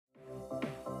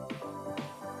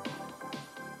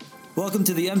Welcome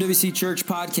to the MWC Church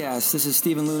Podcast. This is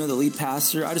Stephen Luna, the lead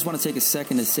pastor. I just want to take a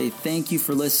second to say thank you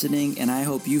for listening, and I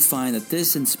hope you find that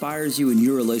this inspires you in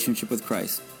your relationship with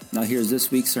Christ. Now here's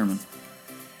this week's sermon.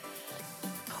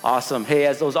 Awesome. Hey,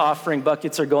 as those offering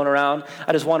buckets are going around,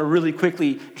 I just want to really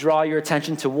quickly draw your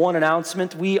attention to one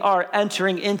announcement. We are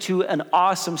entering into an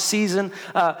awesome season.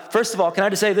 First of all, can I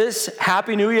just say this?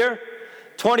 Happy New Year.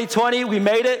 2020, we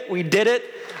made it. We did it.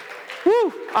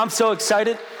 Woo! I'm so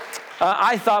excited.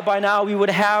 I thought by now we would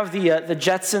have the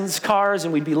Jetsons cars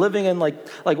and we'd be living in like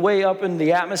way up in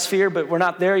the atmosphere, but we're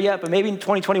not there yet. But maybe in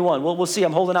 2021, we'll see.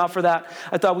 I'm holding out for that.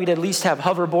 I thought we'd at least have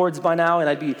hoverboards by now and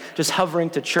I'd be just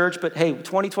hovering to church. But hey,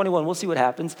 2021, we'll see what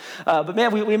happens. But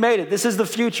man, we made it. This is the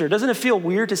future. Doesn't it feel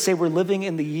weird to say we're living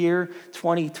in the year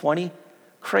 2020?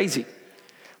 Crazy.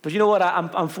 But you know what?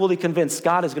 I'm fully convinced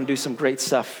God is going to do some great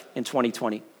stuff in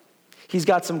 2020. He's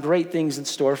got some great things in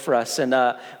store for us. And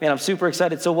man, I'm super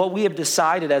excited. So what we have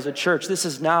decided as a church, this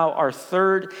is now our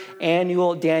third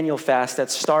annual Daniel fast that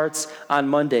starts on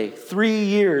Monday. 3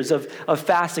 years of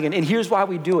fasting. And here's why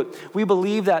we do it. We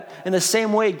believe that in the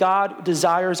same way God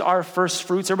desires our first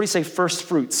fruits. Everybody say first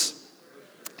fruits.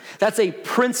 That's a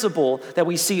principle that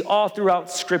we see all throughout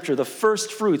Scripture. The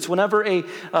first fruits, whenever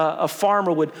a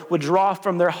farmer would draw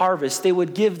from their harvest, they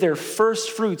would give their first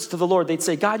fruits to the Lord. They'd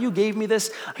say, God, you gave me this.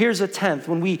 Here's a tenth.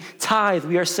 When we tithe,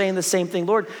 we are saying the same thing.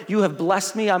 Lord, you have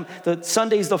blessed me.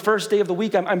 Sunday's the first day of the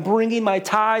week. I'm bringing my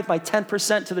tithe, my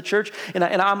 10% to the church, and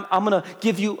I'm going to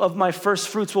give you of my first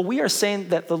fruits. Well, we are saying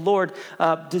that the Lord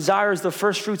desires the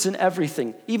first fruits in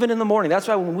everything, even in the morning. That's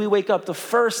why when we wake up, the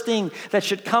first thing that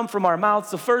should come from our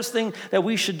mouths, the first thing that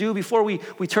we should do before we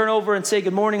turn over and say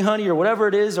good morning, honey, or whatever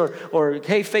it is, or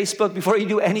hey, Facebook, before you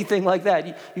do anything like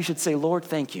that, you should say, Lord,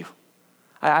 thank you.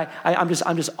 I'm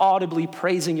just audibly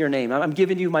praising your name. I'm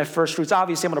giving you my first fruits.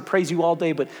 Obviously, I'm going to praise you all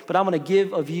day, but I'm going to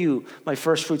give of you my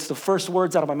first fruits, the first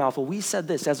words out of my mouth. Well, we said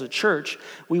this as a church.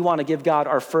 We want to give God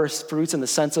our first fruits in the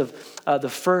sense of the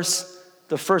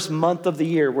first month of the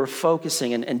year. We're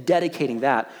focusing and dedicating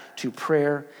that to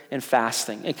prayer and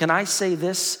fasting. And can I say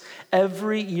this?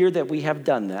 Every year that we have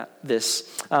done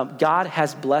this, God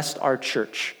has blessed our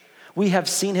church. We have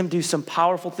seen him do some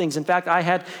powerful things. In fact, I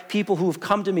had people who have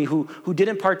come to me who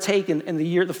didn't partake in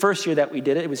the first year that we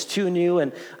did it. It was too new,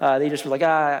 and they just were like,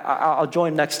 I'll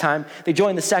join next time. They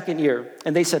joined the second year,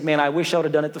 and they said, man, I wish I would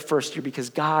have done it the first year because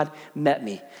God met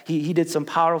me. He did some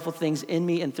powerful things in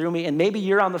me and through me, and maybe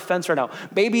you're on the fence right now.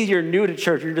 Maybe you're new to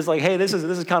church. You're just like, hey, this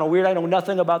is kind of weird. I know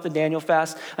nothing about the Daniel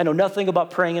fast. I know nothing about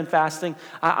praying and fasting.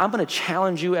 I'm going to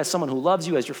challenge you as someone who loves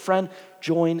you, as your friend,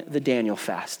 join the Daniel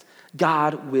fast.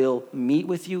 God will meet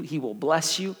with you. He will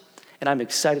bless you. And I'm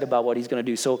excited about what he's going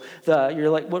to do. So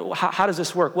you're like, how does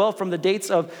this work? Well, from the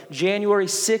dates of January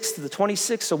 6th to the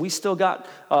 26th, so we still got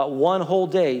one whole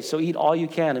day. So eat all you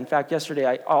can. In fact,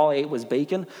 yesterday, all I ate was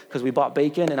bacon because we bought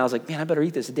bacon. And I was like, man, I better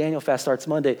eat this. The Daniel fast starts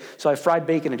Monday. So I fried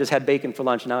bacon and just had bacon for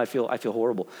lunch. Now I feel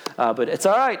horrible. But it's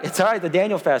all right. It's all right, the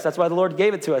Daniel fast. That's why the Lord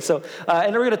gave it to us. So,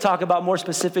 and we're going to talk about more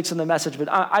specifics in the message. But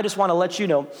I just want to let you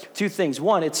know two things.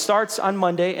 One, it starts on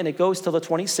Monday and it goes till the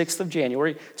 26th of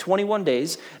January, 21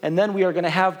 days. And then we are going to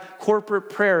have corporate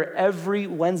prayer every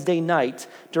Wednesday night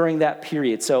during that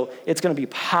period. So it's going to be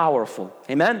powerful.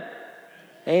 Amen?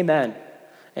 Amen.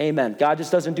 Amen. God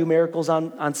just doesn't do miracles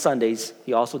on Sundays.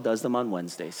 He also does them on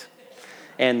Wednesdays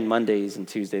and Mondays and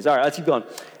Tuesdays. All right, let's keep going.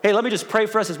 Hey, let me just pray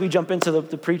for us as we jump into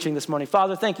the preaching this morning.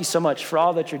 Father, thank you so much for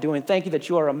all that you're doing. Thank you that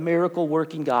you are a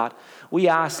miracle-working God. We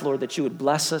ask, Lord, that you would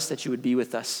bless us, that you would be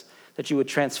with us, that you would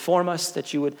transform us,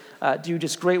 that you would do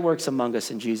just great works among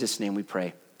us. In Jesus' name we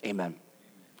pray. Amen.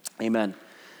 Amen.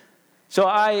 So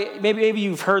maybe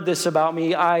you've heard this about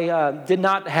me. I did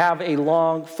not have a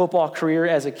long football career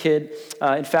as a kid.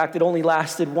 In fact, it only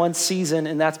lasted one season,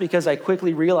 and that's because I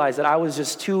quickly realized that I was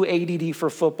just too ADD for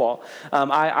football.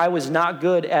 I was not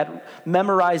good at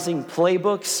memorizing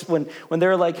playbooks. When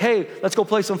they're like, hey, let's go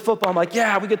play some football, I'm like,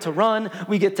 yeah, we get to run,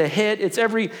 we get to hit. It's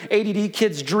every ADD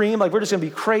kid's dream. Like, we're just going to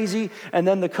be crazy. And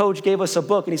then the coach gave us a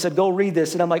book, and he said, go read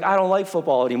this. And I'm like, I don't like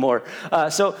football anymore.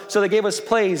 So they gave us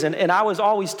plays, and I was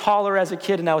always taller as a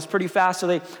kid, and I was pretty fast, so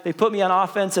they put me on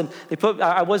offense, and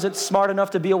I wasn't smart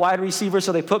enough to be a wide receiver,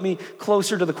 so they put me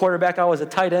closer to the quarterback. I was a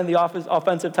tight end, the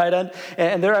offensive tight end,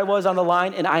 and there I was on the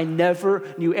line, and I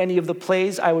never knew any of the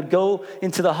plays. I would go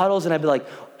into the huddles, and I'd be like,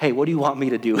 hey, what do you want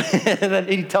me to do? And then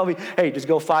he'd tell me, hey, just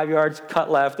go 5 yards, cut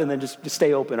left, and then just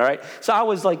stay open, all right? So I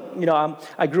was like,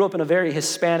 I grew up in a very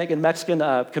Hispanic and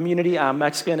Mexican community. I'm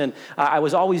Mexican, and I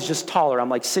was always just taller. I'm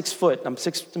like 6 foot. I'm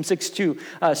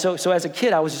 6'2". So as a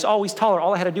kid, I was just always taller.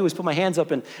 All I had to do was put my hands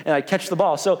up and I'd catch the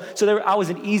ball. So I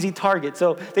was an easy target.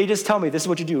 So they just tell me, this is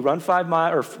what you do. Run 5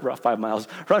 miles,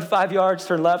 run 5 yards,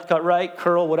 turn left, cut right,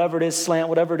 curl, whatever it is, slant,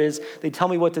 whatever it is. They tell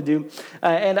me what to do.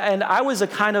 And I was a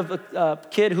kind of a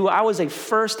kid who I was a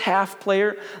first half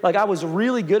player. Like I was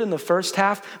really good in the first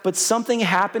half, but something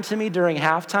happened to me during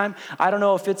halftime. I don't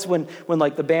know if it's when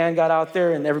like the band got out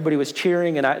there and everybody was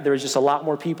cheering and there was just a lot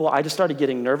more people. I just started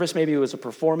getting nervous. Maybe it was a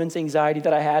performance anxiety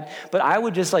that I had, but I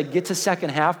would just like get to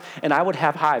second half and I would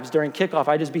have hives during kickoff.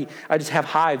 I just have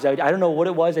hives. I don't know what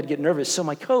it was. I'd get nervous. So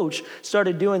my coach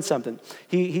started doing something.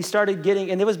 He started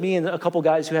getting, and it was me and a couple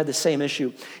guys who had the same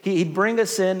issue. He'd bring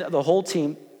us in, the whole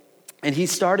team, and he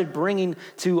started bringing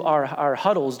to our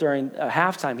huddles during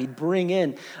halftime, he'd bring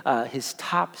in his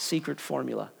top secret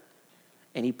formula.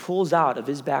 And he pulls out of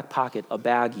his back pocket a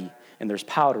baggie, and there's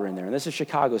powder in there. And this is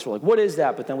Chicago, so we're like, what is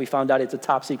that? But then we found out it's a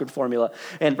top secret formula.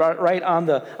 And right on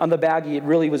the baggie, it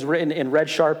really was written in red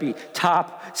Sharpie,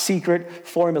 top secret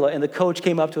formula. And the coach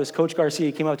came up to us, Coach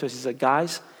Garcia came up to us, he said,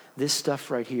 guys, this stuff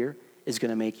right here is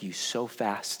gonna make you so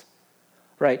fast.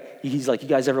 Right? He's like, you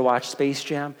guys ever watch Space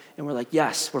Jam? And we're like,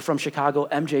 yes, we're from Chicago.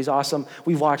 MJ's awesome.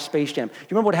 We've watched Space Jam. Do you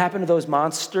remember what happened to those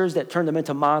monsters that turned them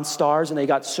into monstars and they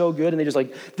got so good and they just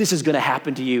like, this is going to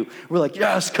happen to you? We're like,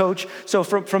 yes, coach. So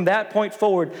from that point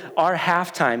forward, our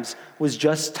half times was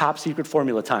just top secret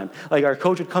formula time. Like our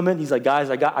coach would come in, he's like, guys,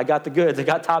 I got the goods. I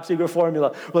got top secret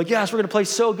formula. We're like, yes, we're going to play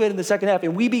so good in the second half.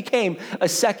 And we became a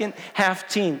second half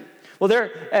team. Well,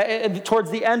 towards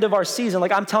the end of our season,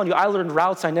 like I'm telling you, I learned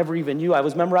routes I never even knew. I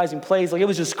was memorizing plays. Like it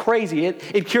was just crazy.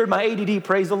 It cured my ADD,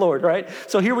 praise the Lord, right?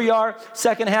 So here we are,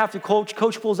 second half, the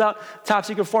coach pulls out top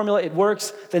secret formula. It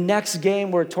works. The next game,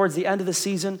 we're towards the end of the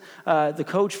season, the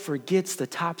coach forgets the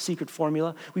top secret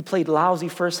formula. We played lousy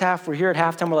first half. We're here at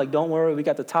halftime. We're like, don't worry, we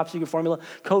got the top secret formula.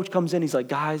 Coach comes in. He's like,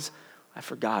 guys, I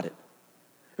forgot it.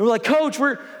 And we're like, coach,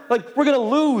 we're gonna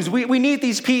lose. We need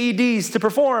these PEDs to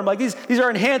perform. Like these are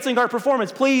enhancing our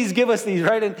performance. Please give us these,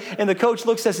 right? And the coach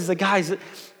looks at us. He's like, guys,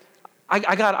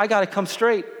 I got to come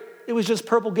straight. It was just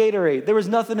purple Gatorade. There was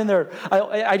nothing in there.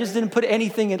 I just didn't put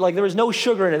anything in. Like there was no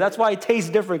sugar in it. That's why it tastes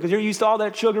different because you're used to all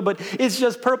that sugar. But it's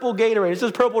just purple Gatorade. It's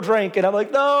just purple drink. And I'm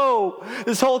like, no.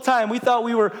 This whole time we thought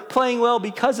we were playing well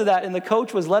because of that. And the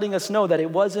coach was letting us know that it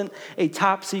wasn't a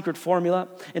top secret formula.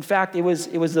 In fact, it was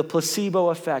the placebo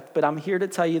effect. But I'm here to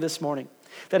tell you this morning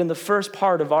that in the first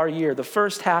part of our year, the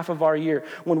first half of our year,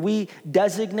 when we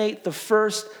designate the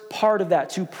first part of that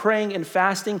to praying and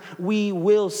fasting, we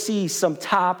will see some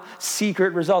top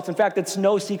secret results. In fact, it's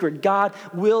no secret. God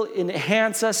will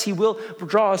enhance us. He will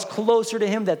draw us closer to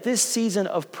Him, that this season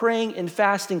of praying and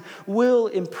fasting will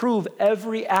improve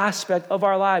every aspect of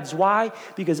our lives. Why?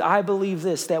 Because I believe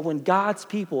this, that when God's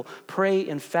people pray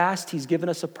and fast, He's given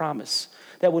us a promise.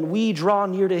 That when we draw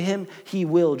near to Him, He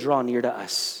will draw near to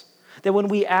us. That when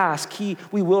we ask,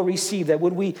 we will receive. That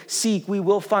when we seek, we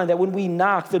will find. That when we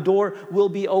knock, the door will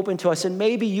be open to us. And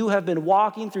maybe you have been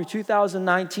walking through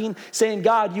 2019 saying,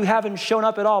 God, you haven't shown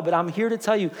up at all. But I'm here to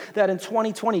tell you that in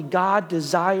 2020, God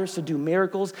desires to do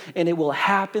miracles, and it will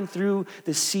happen through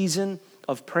the season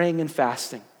of praying and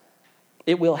fasting.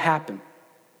 It will happen.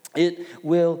 It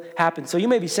will happen. So you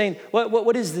may be saying,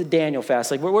 what is the Daniel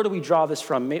fast? Like, where do we draw this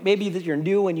from? Maybe that you're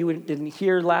new and you didn't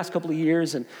hear the last couple of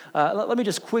years. And let me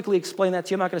just quickly explain that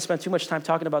to you. I'm not going to spend too much time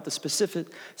talking about the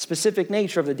specific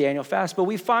nature of the Daniel fast, but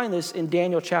we find this in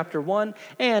Daniel chapter 1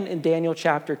 and in Daniel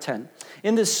chapter 10.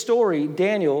 In this story,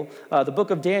 Daniel, the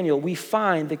book of Daniel, we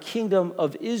find the kingdom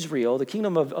of Israel, the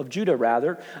kingdom of Judah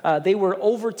rather, they were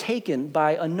overtaken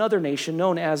by another nation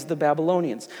known as the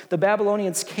Babylonians. The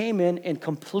Babylonians came in and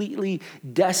completely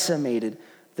decimated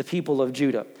the people of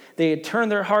Judah. They had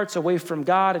turned their hearts away from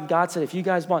God, and God said, if you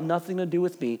guys want nothing to do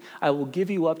with me, I will give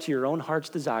you up to your own heart's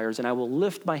desires, and I will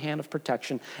lift my hand of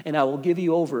protection, and I will give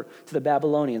you over to the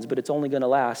Babylonians, but it's only going to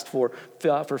last for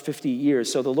 50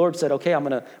 years. So the Lord said, okay, I'm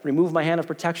going to remove my hand of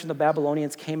protection. The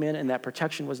Babylonians came in, and that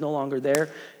protection was no longer there,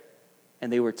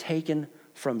 and they were taken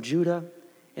from Judah.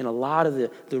 And a lot of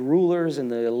the rulers and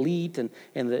the elite and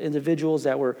the individuals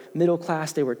that were middle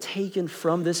class, they were taken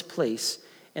from this place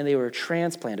and they were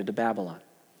transplanted to Babylon.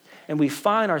 And we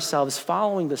find ourselves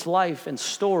following this life and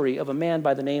story of a man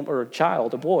by the name, or a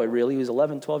child, a boy really, he was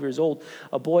 11, 12 years old,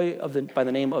 a boy by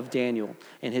the name of Daniel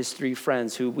and his 3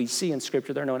 friends who we see in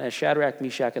Scripture. They're known as Shadrach,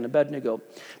 Meshach, and Abednego.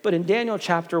 But in Daniel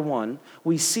chapter 1,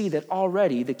 we see that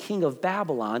already the king of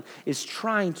Babylon is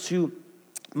trying to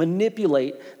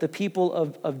manipulate the people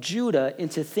of Judah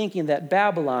into thinking that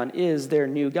Babylon is their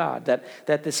new God,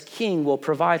 that this king will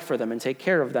provide for them and take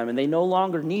care of them, and they no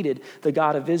longer needed the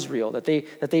God of Israel, that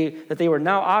they were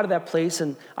now out of that place,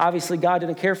 and obviously God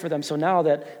didn't care for them, so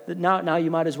now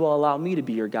you might as well allow me to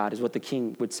be your God, is what the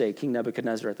king would say, King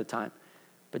Nebuchadnezzar at the time.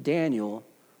 But Daniel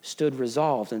stood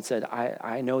resolved and said,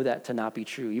 I know that to not be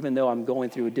true. Even though I'm going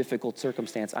through a difficult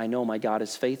circumstance, I know my God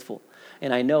is faithful.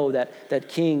 And I know that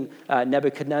King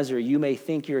Nebuchadnezzar, you may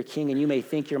think you're a king and you may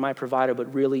think you're my provider,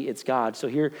 but really it's God. So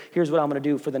here's what I'm going to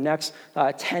do. For the next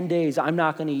 10 days, I'm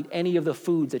not going to eat any of the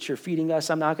foods that you're feeding us.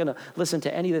 I'm not going to listen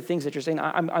to any of the things that you're saying.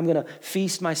 I'm going to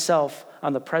feast myself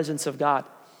on the presence of God.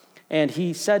 And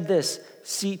he said this,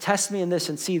 test me in this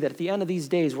and see that at the end of these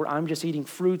days where I'm just eating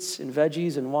fruits and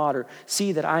veggies and water,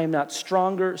 see that I am not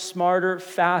stronger, smarter,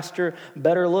 faster,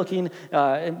 better looking,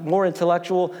 more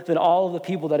intellectual than all of the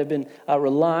people that have been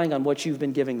relying on what you've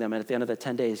been giving them. And at the end of the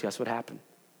 10 days, guess what happened?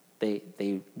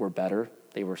 They were better.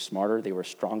 They were smarter, they were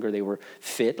stronger, they were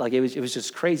fit. Like it was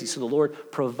just crazy. So the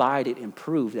Lord provided and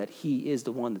proved that he is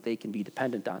the one that they can be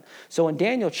dependent on. So in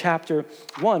Daniel chapter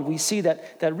 1, we see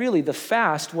that really the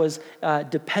fast was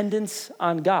dependence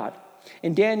on God.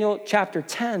 In Daniel chapter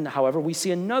 10, however, we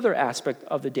see another aspect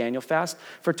of the Daniel fast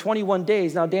for 21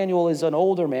 days. Now, Daniel is an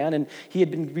older man, and he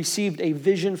had received a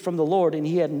vision from the Lord, and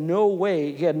he had no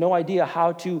idea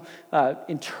how to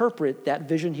interpret that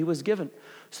vision he was given.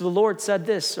 So the Lord said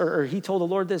this, or he told the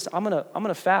Lord this, I'm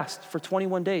gonna fast for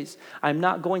 21 days. I'm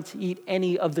not going to eat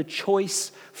any of the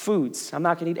choice foods. I'm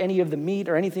not gonna eat any of the meat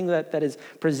or anything that is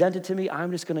presented to me.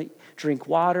 I'm just gonna drink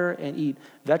water and eat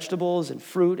vegetables and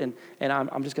fruit, and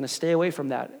I'm just gonna stay away from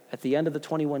that. At the end of the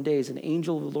 21 days, an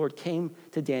angel of the Lord came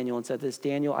to Daniel and said this,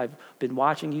 Daniel, I've been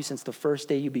watching you since the first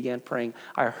day you began praying.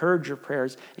 I heard your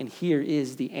prayers, and here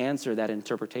is the answer, that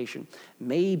interpretation.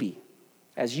 Maybe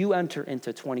as you enter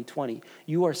into 2020,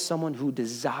 you are someone who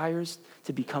desires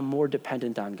to become more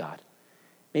dependent on God.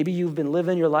 Maybe you've been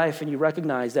living your life and you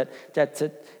recognize that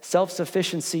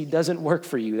self-sufficiency doesn't work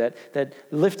for you, that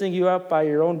lifting you up by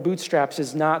your own bootstraps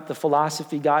is not the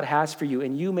philosophy God has for you.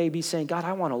 And you may be saying, God,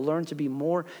 I want to learn to be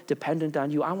more dependent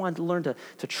on you. I want to learn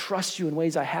to trust you in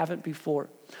ways I haven't before.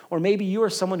 Or maybe you are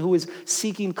someone who is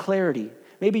seeking clarity.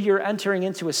 Maybe you're entering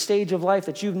into a stage of life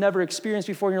that you've never experienced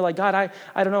before, and you're like, God,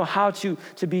 I don't know how to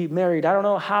be married. I don't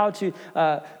know how to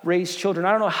raise children.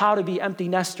 I don't know how to be empty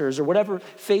nesters, or whatever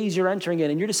phase you're entering in.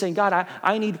 And you're just saying, God,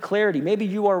 I need clarity. Maybe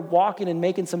you are walking and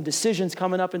making some decisions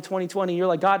coming up in 2020. And you're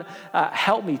like, God,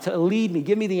 help me, to lead me.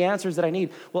 Give me the answers that I need.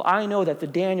 Well, I know that the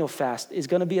Daniel fast is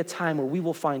going to be a time where we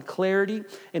will find clarity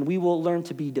and we will learn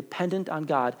to be dependent on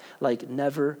God like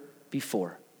never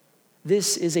before.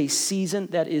 This is a season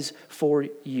that is for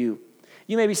you.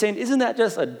 You may be saying, isn't that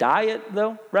just a diet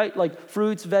though, right? Like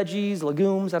fruits, veggies,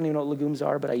 legumes. I don't even know what legumes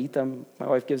are, but I eat them. My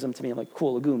wife gives them to me. I'm like,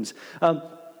 cool, legumes.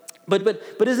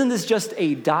 But isn't this just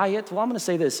a diet? Well, I'm going to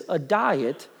say this. A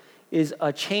diet is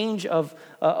a change of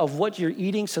what you're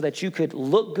eating so that you could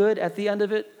look good at the end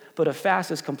of it. But a fast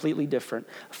is completely different.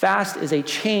 Fast is a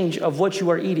change of what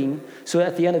you are eating so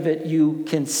at the end of it, you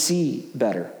can see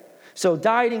better. So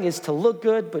dieting is to look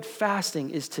good, but fasting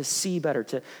is to see better,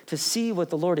 to see what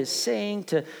the Lord is saying,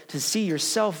 to see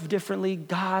yourself differently.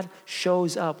 God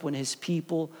shows up when his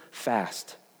people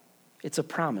fast. It's a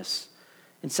promise.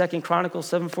 In 2 Chronicles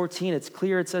 7:14, it's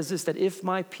clear. It says this, that if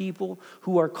my people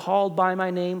who are called by my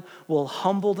name will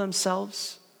humble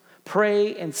themselves,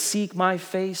 pray and seek my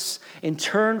face, and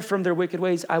turn from their wicked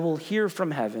ways, I will hear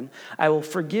from heaven, I will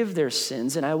forgive their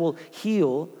sins, and I will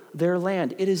heal their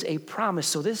land. It is a promise.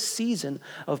 So this season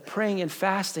of praying and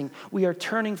fasting, we are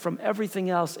turning from everything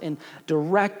else and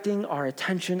directing our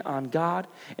attention on God.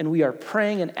 And we are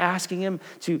praying and asking him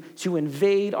to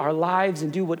invade our lives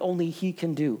and do what only he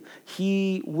can do.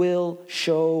 He will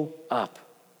show up.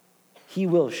 He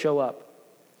will show up.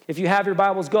 If you have your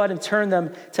Bibles, go ahead and turn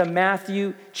them to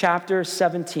Matthew chapter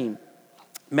 17.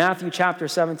 Matthew chapter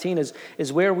 17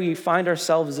 is where we find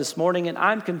ourselves this morning, and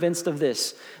I'm convinced of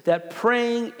this, that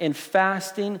praying and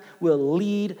fasting will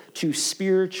lead to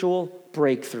spiritual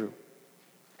breakthrough.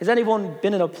 Has anyone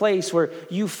been in a place where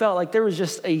you felt like there was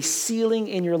just a ceiling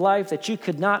in your life that you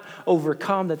could not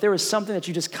overcome, that there was something that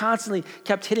you just constantly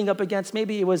kept hitting up against?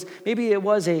 Maybe it was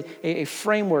a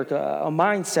framework, a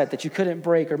mindset that you couldn't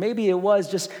break, or maybe it was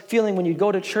just feeling when you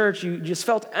go to church, you just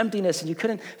felt emptiness and you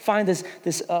couldn't find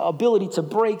this ability to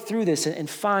break through this and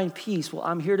find peace. Well,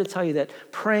 I'm here to tell you that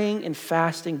praying and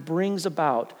fasting brings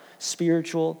about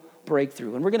spiritual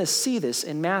breakthrough. And we're going to see this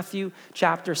in Matthew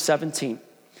chapter 17.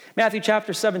 Matthew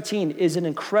chapter 17 is an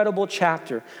incredible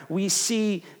chapter. We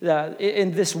see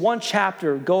in this one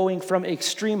chapter going from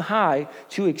extreme high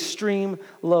to extreme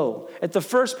low. At the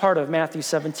first part of Matthew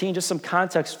 17, just some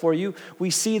context for you, we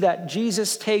see that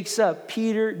Jesus takes up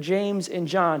Peter, James, and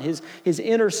John, his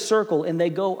inner circle, and they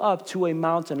go up to a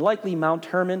mountain, likely Mount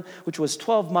Hermon, which was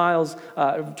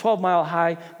 12-mile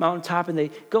high mountaintop, and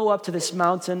they go up to this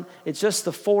mountain. It's just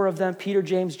the four of them, Peter,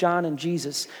 James, John, and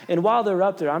Jesus. And while they're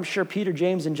up there, I'm sure Peter,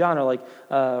 James, and John are like,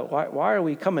 why are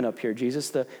we coming up here,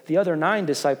 Jesus? The other 9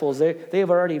 disciples, they have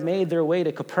already made their way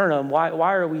to Capernaum.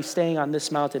 Why are we staying on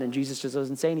this mountain? And Jesus just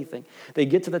doesn't say anything. They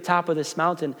get to the top of this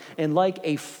mountain, and like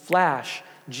a flash,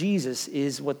 Jesus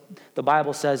is what the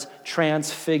Bible says,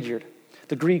 transfigured.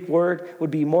 The Greek word would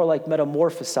be more like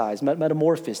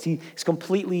metamorphosed. He's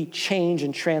completely changed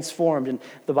and transformed. And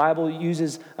the Bible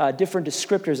uses different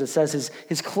descriptors. It says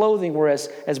his clothing were as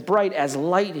bright as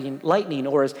lightning,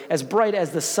 or as bright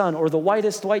as the sun, or the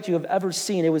whitest white you have ever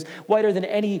seen. It was whiter than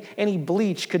any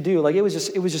bleach could do. Like it was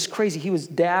just crazy. He was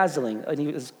dazzling, and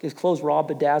his clothes were all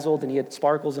bedazzled, and he had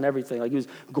sparkles and everything. Like he was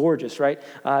gorgeous, right?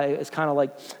 It's kind of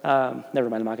like, never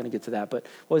mind, I'm not going to get to that. But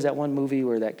what was that one movie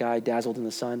where that guy dazzled in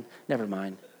the sun? Never mind.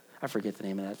 I forget the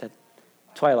name of that.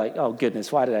 Twilight. Oh,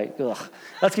 goodness. Why did I? Ugh.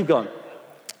 Let's keep going.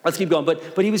 But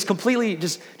he was completely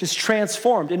just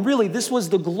transformed. And really, this was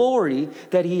the glory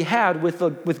that he had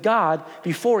with God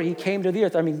before he came to the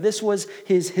earth. I mean, this was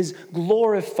his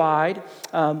glorified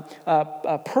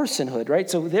personhood, right?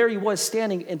 So there he was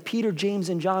standing, and Peter, James,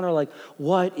 and John are like,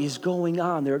 what is going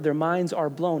on? Their minds are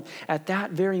blown. At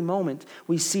that very moment,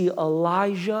 we see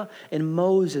Elijah and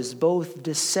Moses both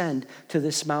descend to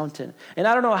this mountain. And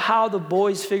I don't know how the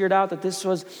boys figured out that this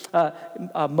was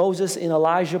Moses and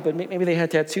Elijah, but maybe they had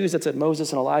tattoos that said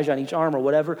Moses and Elijah on each arm or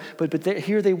whatever. But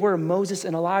here they were, Moses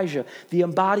and Elijah, the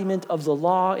embodiment of the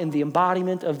law and the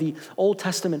embodiment of the Old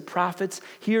Testament prophets,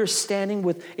 here standing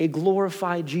with a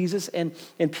glorified Jesus. And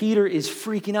Peter is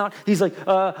freaking out. He's like,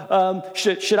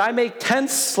 should I make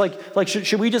tents?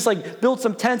 Should we just build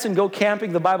some tents and go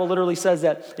camping? The Bible literally says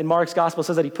that in Mark's gospel,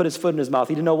 says that he put his foot in his mouth.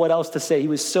 He didn't know what else to say. He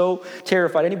was so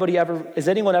terrified. Has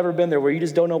anyone ever been there where you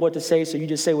just don't know what to say, so you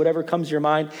just say whatever comes to your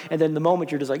mind, and then the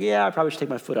moment you're just like, yeah, I probably should take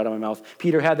my foot out of my mouth.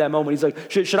 Peter had that moment. He's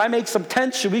like, should I make some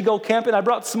tents? Should we go camping? I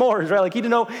brought s'mores, right? Like he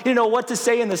didn't know what to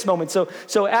say in this moment. So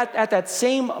at that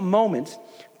same moment,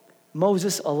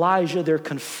 Moses, Elijah, they're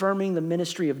confirming the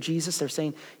ministry of Jesus. They're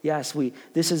saying, yes,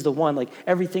 this is the one. Like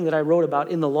everything that I wrote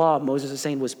about in the law, Moses is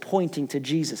saying, was pointing to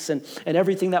Jesus. And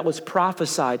everything that was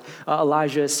prophesied,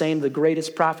 Elijah is saying, the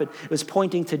greatest prophet, was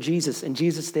pointing to Jesus. And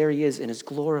Jesus, there he is in his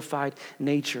glorified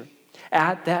nature.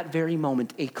 At that very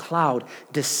moment, a cloud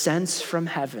descends from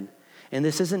heaven. And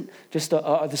this isn't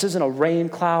a rain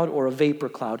cloud or a vapor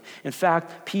cloud. In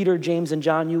fact, Peter, James, and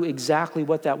John knew exactly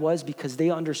what that was, because they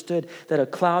understood that a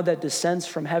cloud that descends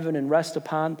from heaven and rests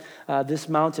upon this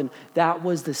mountain, that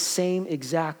was the same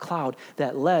exact cloud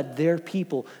that led their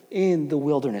people in the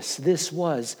wilderness. This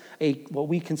was what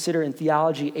we consider in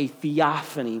theology a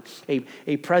theophany,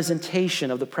 a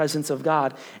presentation of the presence of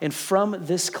God. And from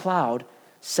this cloud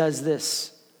says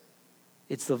this,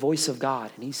 it's the voice of God.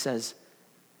 And he says,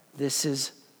 this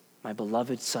is my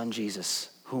beloved son, Jesus,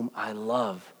 whom I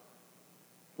love.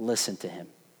 Listen to him.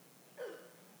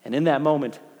 And in that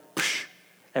moment,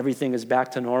 everything is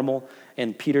back to normal.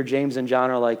 And Peter, James, and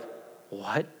John are like,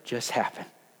 what just happened?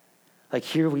 Like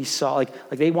here we saw, like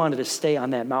they wanted to stay on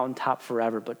that mountaintop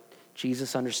forever, but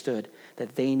Jesus understood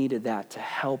that they needed that to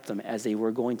help them as they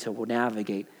were going to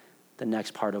navigate the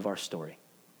next part of our story.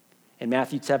 In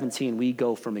Matthew 17, we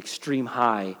go from extreme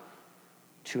high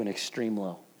to an extreme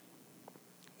low.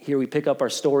 Here we pick up our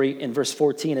story in verse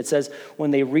 14. It says,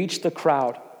 when they reached the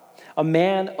crowd, a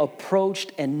man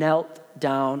approached and knelt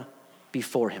down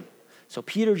before him. So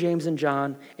Peter, James, and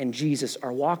John and Jesus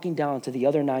are walking down to the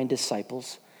other 9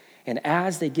 disciples. And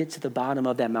as they get to the bottom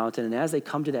of that mountain, and as they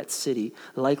come to that city,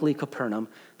 likely Capernaum,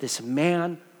 this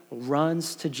man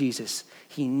runs to Jesus.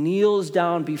 He kneels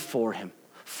down before him,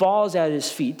 falls at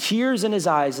his feet, tears in his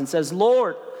eyes, and says,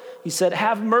 Lord, he said,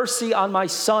 have mercy on my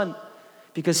son,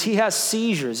 because he has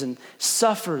seizures and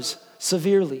suffers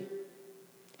severely.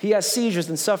 He has seizures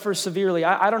and suffers severely.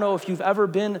 I don't know if you've ever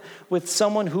been with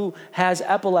someone who has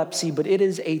epilepsy, but it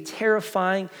is a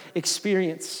terrifying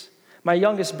experience. My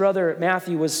youngest brother,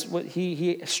 Matthew,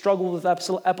 he struggled with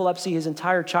epilepsy his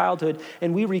entire childhood,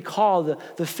 and we recall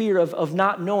the fear of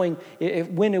not knowing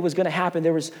when it was going to happen.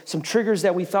 There was some triggers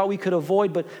that we thought we could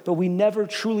avoid, but we never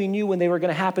truly knew when they were going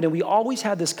to happen, and we always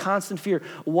had this constant fear.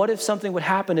 What if something would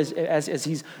happen as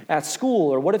he's at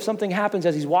school, or what if something happens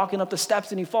as he's walking up the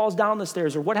steps and he falls down the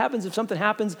stairs, or what happens if something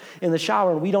happens in the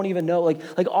shower and we don't even know?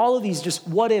 Like all of these just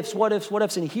what ifs,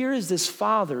 and here is this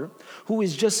father who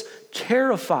is just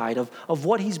terrified of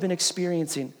what he's been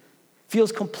experiencing,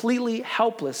 feels completely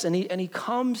helpless, and he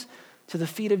comes to the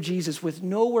feet of Jesus with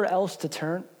nowhere else to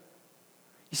turn.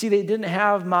 You see, they didn't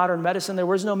have modern medicine. There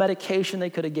was no medication they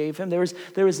could have gave him.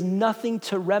 There was nothing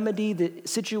to remedy the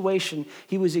situation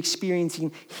he was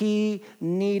experiencing. He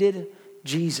needed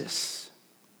Jesus.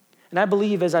 And I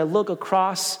believe as I look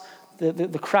across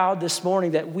the crowd this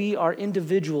morning that we are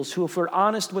individuals who, if we're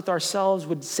honest with ourselves,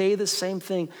 would say the same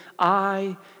thing.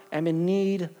 I am in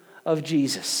need of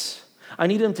Jesus. I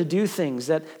need him to do things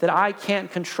that I can't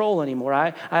control anymore.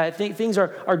 I think things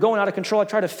are going out of control. I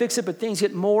try to fix it, but things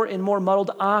get more and more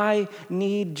muddled. I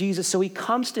need Jesus. So he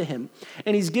comes to him,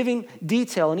 and he's giving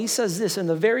detail, and he says this in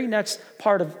the very next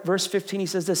part of verse 15. He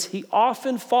says this: he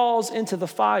often falls into the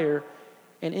fire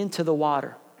and into the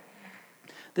water.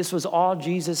 This was all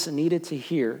Jesus needed to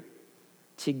hear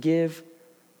to give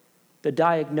the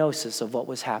diagnosis of what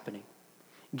was happening.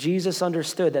 Jesus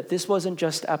understood that this wasn't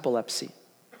just epilepsy,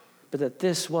 but that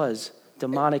this was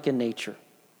demonic in nature.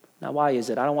 Now, why is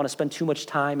it? I don't want to spend too much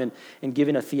time in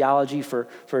giving a theology for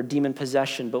demon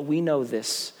possession, but we know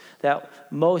this, that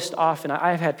most often,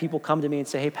 I've had people come to me and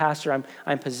say, hey, Pastor,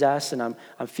 I'm possessed and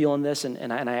I'm feeling this,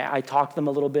 and I talk to them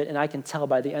a little bit, and I can tell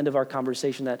by the end of our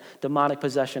conversation that demonic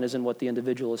possession isn't what the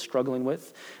individual is struggling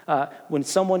with. When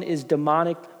someone is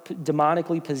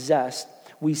demonically possessed,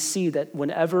 we see that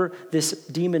whenever this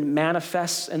demon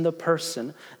manifests in the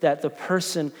person, that the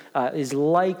person is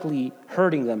likely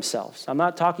hurting themselves. I'm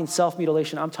not talking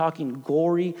self-mutilation. I'm talking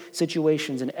gory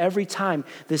situations. And every time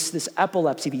this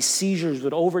epilepsy, these seizures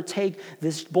would overtake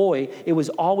this boy, it was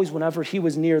always whenever he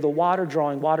was near the water,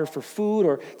 drawing water for food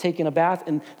or taking a bath,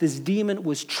 and this demon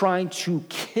was trying to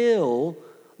kill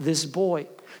this boy.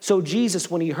 So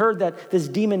Jesus, when he heard that this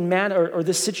demon or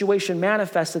this situation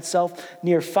manifests itself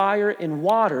near fire and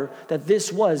water, that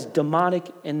this was demonic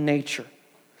in nature.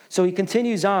 So he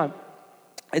continues on.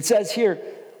 It says here,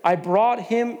 I brought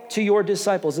him to your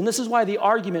disciples. And this is why the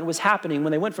argument was happening.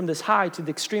 When they went from this high to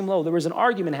the extreme low, there was an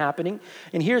argument happening.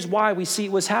 And here's why we see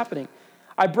it was happening.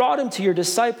 I brought him to your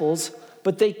disciples,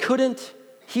 but they couldn't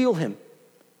heal him.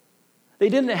 They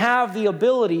didn't have the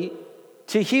ability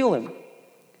to heal him.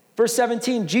 Verse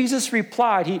 17, Jesus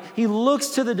replied, he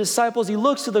looks to the disciples, he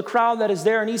looks to the crowd that is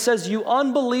there, and he says, you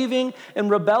unbelieving and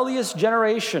rebellious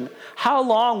generation, how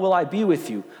long will I be with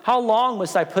you? How long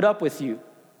must I put up with you?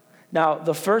 Now,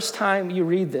 the first time you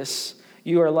read this,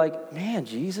 you are like, man,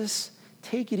 Jesus,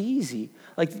 take it easy.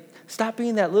 Like, stop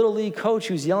being that little league coach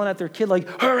who's yelling at their kid, like,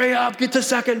 hurry up, get to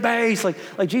second base. Like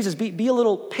Jesus, be a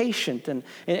little patient.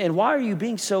 And why are you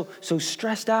being so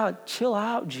stressed out? Chill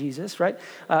out, Jesus, right?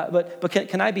 But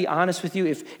can I be honest with you?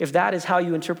 If that is how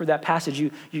you interpret that passage,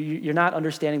 you're not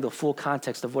understanding the full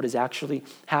context of what is actually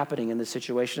happening in this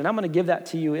situation. And I'm going to give that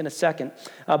to you in a second.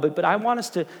 But I want us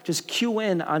to just cue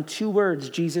in on two words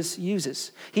Jesus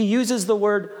uses. He uses the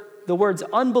words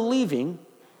unbelieving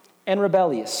and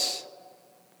rebellious.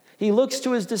 He looks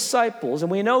to his disciples,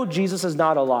 and we know Jesus is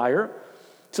not a liar.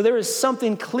 So there is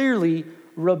something clearly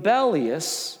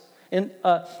rebellious and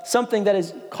something that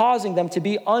is causing them to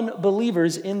be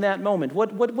unbelievers in that moment.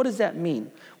 What does that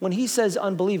mean? When he says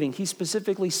unbelieving, he's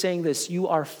specifically saying this: you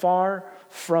are far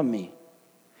from me.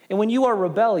 And when you are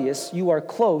rebellious, you are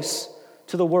close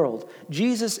to the world.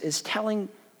 Jesus is telling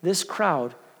this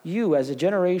crowd, you as a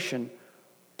generation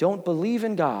don't believe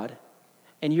in God,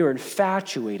 and you're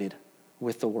infatuated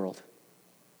with the world.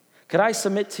 Could I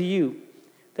submit to you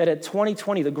that at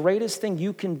 2020, the greatest thing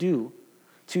you can do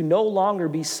to no longer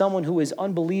be someone who is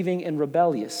unbelieving and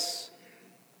rebellious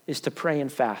is to pray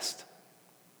and fast.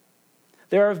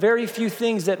 There are very few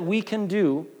things that we can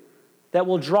do that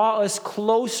will draw us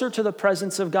closer to the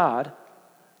presence of God,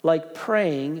 like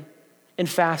praying and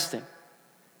fasting.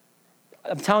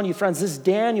 I'm telling you, friends, this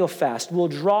Daniel fast will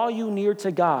draw you near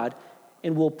to God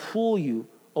and will pull you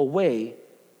away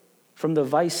from the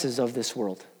vices of this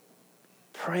world.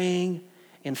 Praying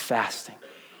and fasting.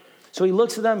 So he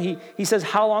looks at them, he says,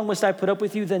 how long must I put up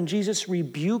with you? Then Jesus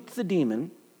rebuked the demon,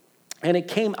 and it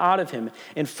came out of him.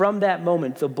 And from that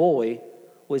moment, the boy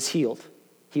was healed.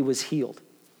 He was healed.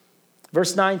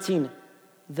 Verse 19,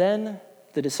 then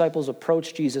the disciples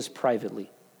approached Jesus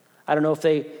privately. I don't know if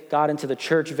they got into the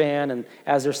church van, and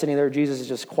as they're sitting there, Jesus is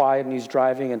just quiet and he's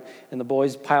driving, and the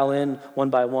boys pile in one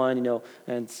by one,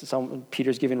 and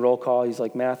Peter's giving roll call. He's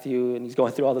like Matthew, and he's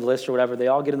going through all the lists or whatever. They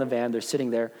all get in the van, they're sitting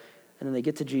there, and then they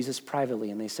get to Jesus privately,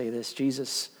 and they say this,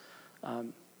 Jesus,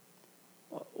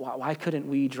 why couldn't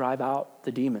we drive out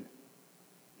the demon?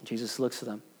 And Jesus looks at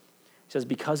them. He says,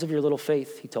 because of your little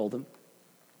faith, he told them.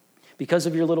 Because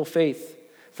of your little faith.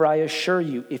 For I assure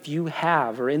you, if you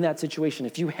have, or in that situation,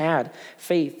 if you had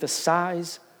faith the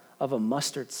size of a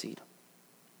mustard seed,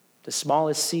 the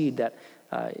smallest seed that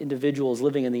individuals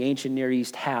living in the ancient Near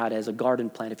East had as a garden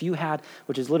plant, if you had,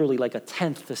 which is literally like a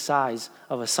tenth the size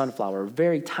of a sunflower, a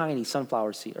very tiny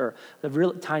sunflower seed, or a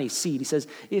real tiny seed, he says,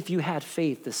 if you had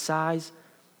faith the size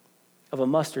of a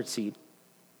mustard seed,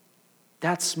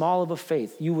 that small of a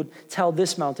faith, you would tell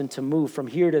this mountain to move from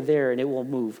here to there and it will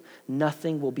move.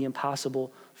 Nothing will be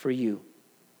impossible for you.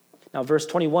 Now, verse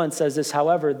 21 says this,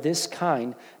 however, this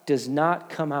kind does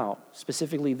not come out,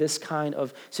 specifically this kind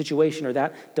of situation or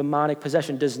that demonic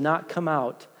possession does not come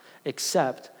out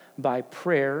except by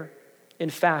prayer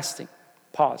and fasting.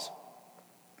 Pause.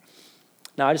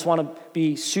 Now, I just want to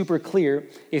be super clear.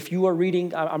 If you are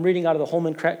reading, I'm reading out of the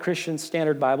Holman Christian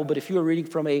Standard Bible, but if you are reading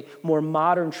from a more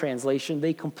modern translation,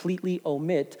 they completely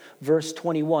omit verse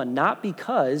 21. Not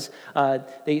because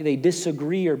they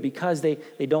disagree or because they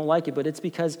don't like it, but it's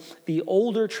because the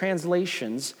older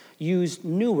translations use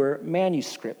newer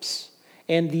manuscripts.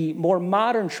 And the more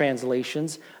modern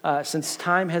translations, since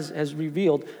time has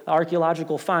revealed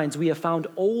archaeological finds, we have found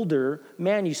older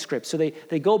manuscripts. So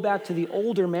they go back to the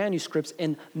older manuscripts,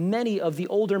 and many of the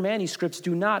older manuscripts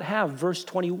do not have verse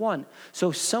 21.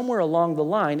 So somewhere along the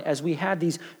line, as we had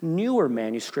these newer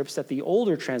manuscripts that the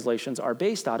older translations are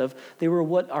based out of, they were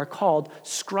what are called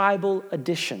scribal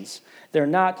additions. They're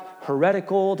not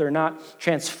heretical, they're not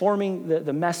transforming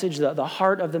the message, the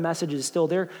heart of the message is still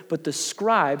there, but the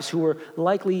scribes, who were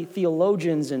likely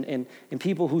theologians and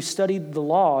people who studied the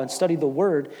law and studied the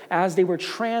word, as they were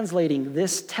translating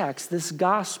this text, this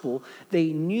gospel, they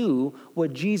knew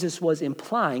what Jesus was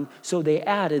implying, so they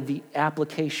added the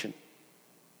application.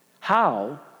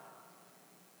 How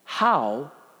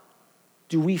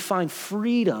do we find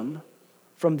freedom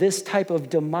from this type of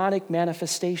demonic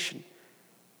manifestation?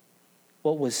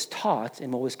 What was taught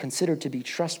and what was considered to be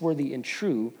trustworthy and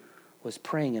true was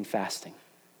praying and fasting.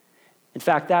 In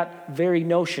fact, that very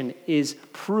notion is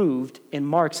proved in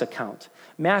Mark's account.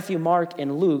 Matthew, Mark,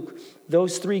 and Luke,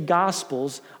 those three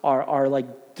gospels are like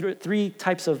three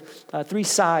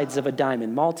sides of a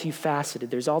diamond, multifaceted.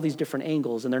 There's all these different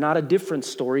angles, and they're not a different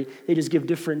story. They just give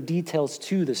different details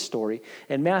to the story.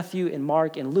 And Matthew and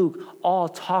Mark and Luke all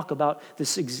talk about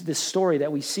this story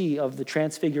that we see of the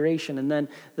transfiguration, and then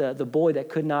the boy that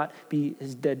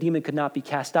the demon could not be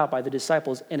cast out by the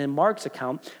disciples. And in Mark's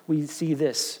account, we see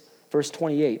this, verse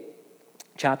 28,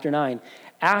 chapter 9.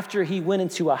 After he went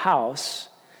into a house,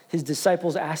 his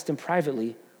disciples asked him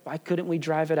privately, why couldn't we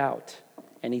drive it out?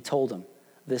 And he told them,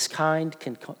 this kind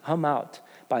can come out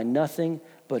by nothing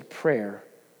but prayer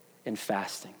and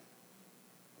fasting.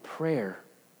 Prayer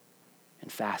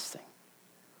and fasting.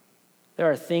 There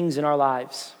are things in our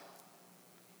lives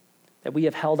that we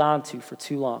have held on to for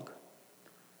too long.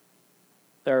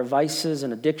 There are vices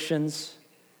and addictions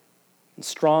and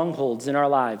strongholds in our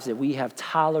lives that we have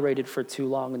tolerated for too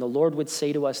long. And the Lord would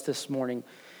say to us this morning,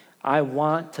 I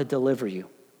want to deliver you.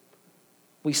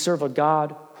 We serve a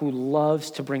God who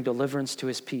loves to bring deliverance to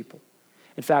his people.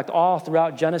 In fact, all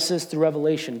throughout Genesis through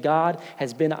Revelation, God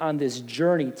has been on this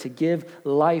journey to give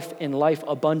life and life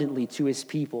abundantly to his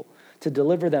people, to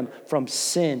deliver them from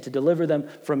sin, to deliver them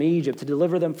from Egypt, to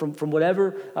deliver them from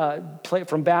whatever,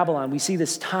 from Babylon. We see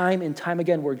this time and time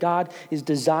again where God is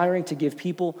desiring to give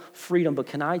people freedom. But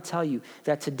can I tell you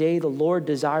that today the Lord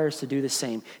desires to do the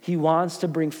same? He wants to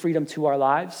bring freedom to our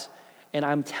lives. And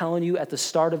I'm telling you, at the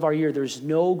start of our year, there's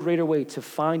no greater way to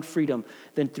find freedom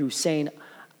than through saying,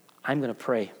 I'm going to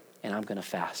pray and I'm going to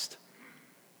fast.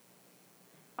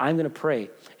 I'm going to pray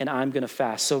and I'm going to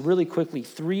fast. So really quickly,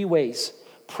 3 ways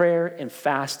prayer and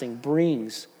fasting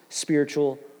brings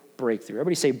spiritual breakthrough.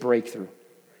 Everybody say breakthrough.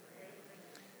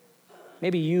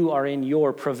 Maybe you are in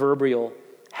your proverbial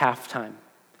halftime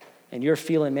and you're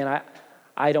feeling, man,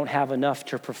 I don't have enough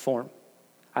to perform.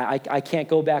 I can't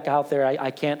go back out there. I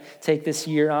can't take this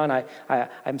year on.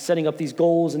 I'm setting up these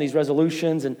goals and these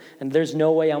resolutions, and there's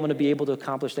no way I'm going to be able to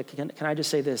accomplish that. Can I just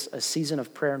say this? A season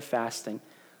of prayer and fasting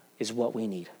is what we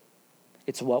need.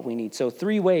 It's what we need. So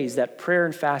 3 ways that prayer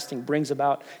and fasting brings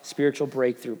about spiritual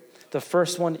breakthrough. The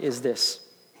first one is this.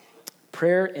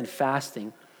 Prayer and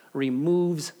fasting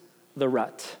removes the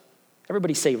rut.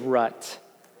 Everybody say rut.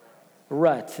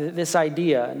 Rut, this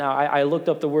idea. Now, I looked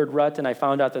up the word rut, and I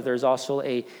found out that there's also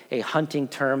a hunting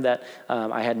term that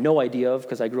I had no idea of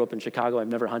because I grew up in Chicago. I've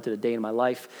never hunted a day in my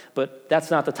life, but that's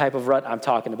not the type of rut I'm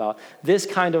talking about. This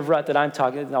kind of rut that I'm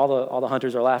talking, all the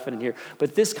hunters are laughing in here,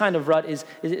 but this kind of rut is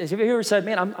have you ever said,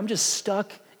 man, I'm just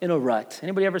stuck in a rut?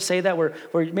 Anybody ever say that? Where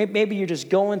maybe you're just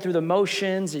going through the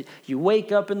motions. You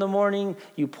wake up in the morning,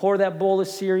 you pour that bowl of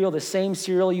cereal, the same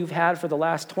cereal you've had for the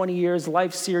last 20 years,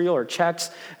 Life cereal or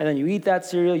Chex, and then you eat that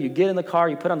cereal, you get in the car,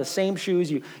 you put on the same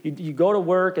shoes, you go to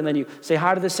work, and then you say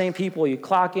hi to the same people, you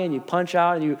clock in, you punch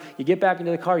out, and you get back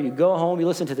into the car, you go home, you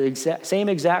listen to the same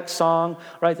exact song,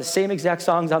 right? The same exact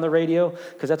songs on the radio,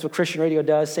 because that's what Christian radio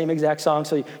does, same exact song.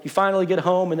 So you finally get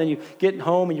home, and then you get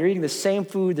home, and you're eating the same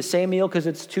food, the same meal, because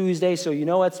it's Tuesday, so you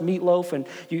know it's meatloaf, and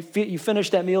you finish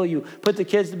that meal, you put the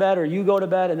kids to bed, or you go to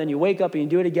bed, and then you wake up and you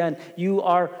do it again. You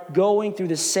are going through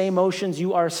the same motions.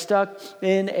 You are stuck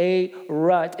in a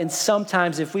rut. And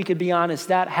sometimes, if we could be honest,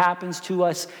 that happens to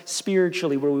us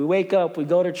spiritually, where we wake up, we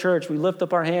go to church, we lift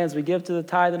up our hands, we give to the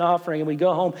tithe and offering, and we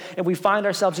go home, and we find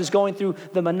ourselves just going through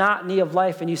the monotony of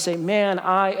life, and you say, man,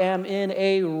 I am in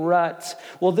a rut.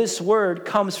 Well, this word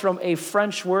comes from a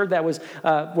French word that was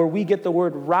where we get the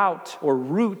word route or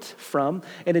route from,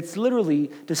 and it's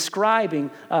literally describing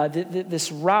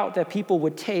this route that people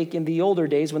would take in the older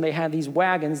days when they had these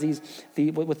wagons,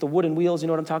 with the wooden wheels, you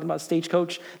know what I'm talking about,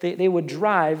 stagecoach. They would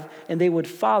drive and they would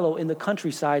follow in the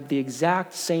countryside the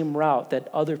exact same route that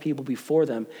other people before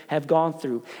them have gone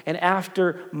through. And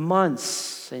after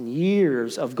months and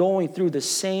years of going through the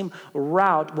same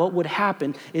route, what would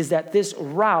happen is that this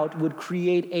route would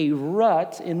create a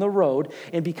rut in the road,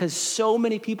 and because so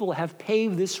many people have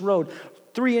paved this road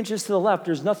 3 inches to the left,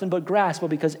 there's nothing but grass, but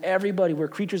because we're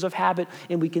creatures of habit,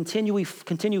 and we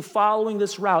continue following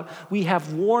this route, we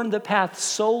have worn the path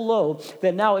so low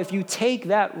that now if you take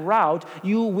that route,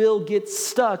 you will get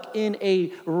stuck in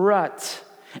a rut.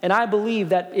 And I believe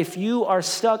that if you are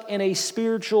stuck in a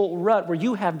spiritual rut where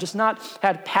you have just not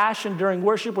had passion during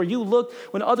worship, where you look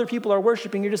when other people are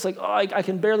worshiping, you're just like, oh, I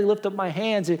can barely lift up my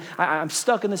hands. I'm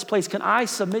stuck in this place. Can I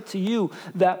submit to you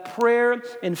that prayer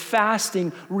and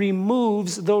fasting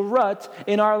removes the rut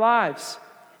in our lives?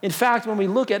 In fact, when we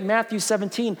look at Matthew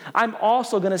 17, I'm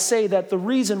also going to say that the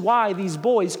reason why these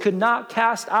boys could not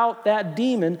cast out that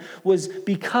demon was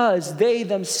because they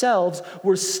themselves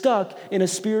were stuck in a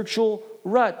spiritual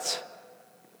rut.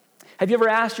 Have you ever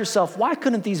asked yourself, why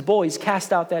couldn't these boys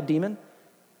cast out that demon?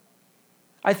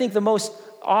 I think the most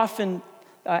often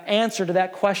answer to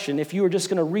that question, if you were just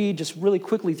going to read just really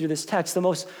quickly through this text,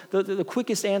 the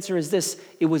quickest answer is this: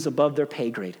 it was above their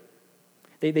pay grade.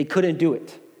 They couldn't do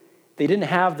it. They didn't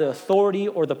have the authority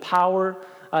or the power.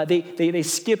 They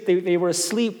skipped. They were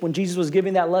asleep when Jesus was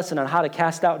giving that lesson on how to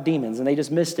cast out demons, and they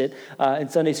just missed it in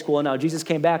Sunday school. And now Jesus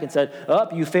came back and said,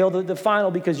 you failed the final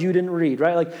because you didn't read,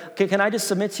 right? Like, can I just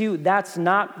submit to you, that's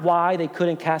not why they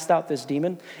couldn't cast out this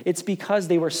demon. It's because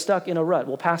they were stuck in a rut.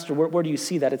 Well, Pastor, where do you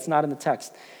see that? It's not in the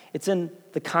text. It's in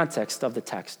the context of the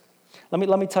text.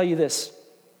 Let me tell you this.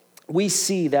 We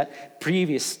see that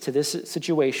previous to this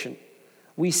situation,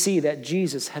 we see that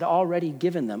Jesus had already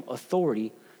given them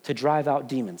authority to drive out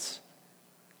demons.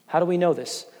 How do we know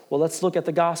this? Well, let's look at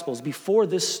the Gospels. Before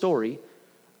this story,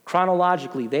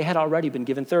 chronologically, they had already been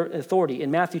given authority.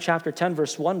 In Matthew chapter 10,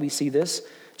 verse 1, we see this.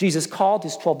 Jesus called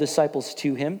his 12 disciples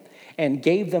to him and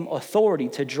gave them authority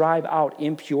to drive out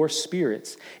impure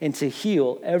spirits and to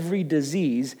heal every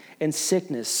disease and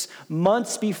sickness.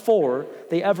 Months before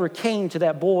they ever came to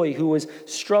that boy who was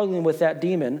struggling with that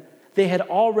demon, they had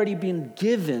already been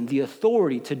given the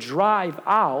authority to drive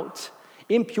out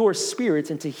impure spirits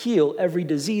and to heal every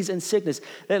disease and sickness.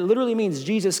 That literally means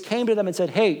Jesus came to them and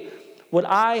said, hey, what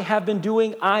I have been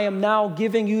doing, I am now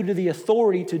giving you the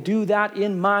authority to do that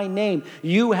in my name.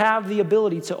 You have the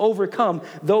ability to overcome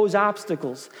those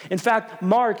obstacles. In fact,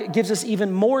 Mark gives us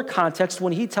even more context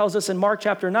when he tells us in Mark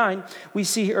chapter 9,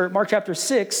 Mark chapter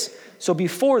 6, so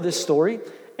before this story,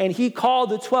 and he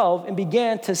called the 12 and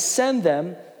began to send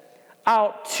them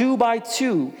out 2 by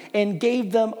 2 and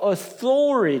gave them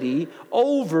authority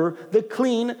over the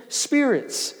clean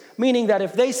spirits. Meaning that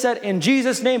if they said, in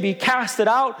Jesus' name be casted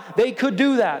out, they could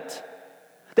do that.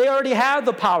 They already had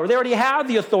the power. They already had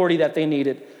the authority that they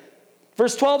needed.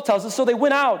 Verse 12 tells us, so they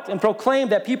went out and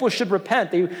proclaimed that people should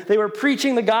repent. They were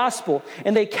preaching the gospel,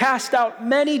 and they cast out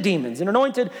many demons and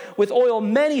anointed with oil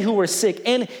many who were sick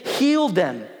and healed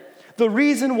them. The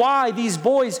reason why these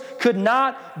boys could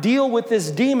not deal with this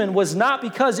demon was not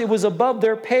because it was above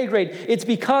their pay grade. It's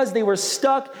because they were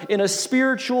stuck in a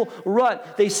spiritual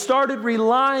rut. They started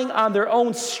relying on their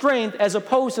own strength as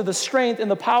opposed to the strength and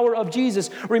the power of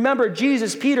Jesus. Remember,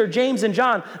 Jesus, Peter, James, and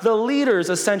John, the leaders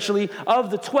essentially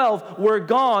of the 12, were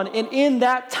gone. And in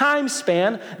that time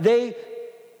span, they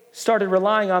started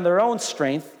relying on their own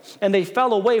strength, and they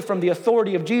fell away from the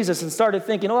authority of Jesus and started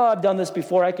thinking, oh, I've done this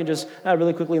before. I can just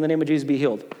really quickly in the name of Jesus be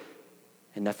healed.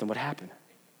 And nothing would happen.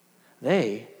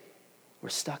 They were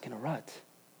stuck in a rut.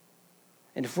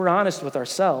 And if we're honest with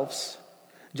ourselves,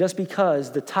 just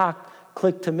because the clock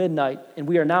clicked to midnight and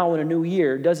we are now in a new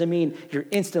year doesn't mean you're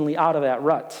instantly out of that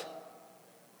rut.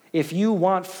 If you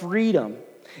want freedom,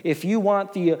 if you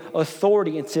want the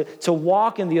authority and to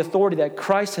walk in the authority that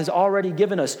Christ has already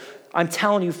given us, I'm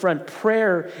telling you, friend,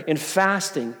 prayer and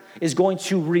fasting is going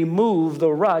to remove the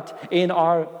rut in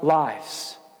our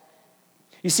lives.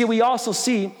 You see, we also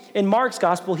see in Mark's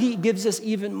gospel, he gives us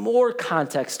even more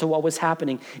context to what was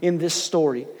happening in this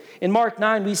story. In Mark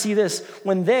 9, we see this.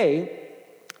 When they,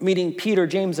 meaning Peter,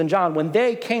 James, and John, when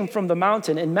they came from the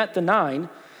mountain and met the 9,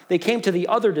 they came to the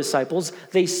other disciples.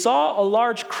 They saw a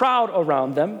large crowd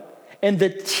around them, and the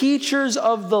teachers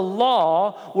of the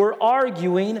law were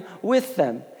arguing with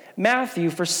them. Matthew,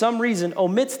 for some reason,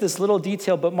 omits this little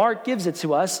detail, but Mark gives it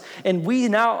to us, and we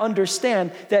now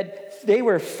understand that they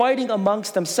were fighting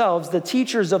amongst themselves. The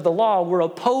teachers of the law were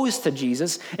opposed to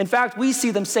Jesus. In fact, we see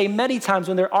them say many times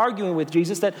when they're arguing with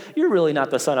Jesus that you're really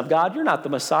not the Son of God, you're not the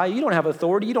Messiah, you don't have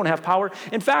authority, you don't have power.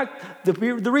 In fact, the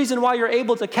reason why you're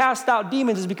able to cast out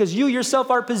demons is because you yourself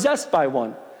are possessed by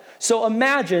one. So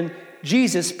imagine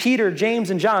Jesus, Peter, James,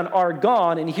 and John are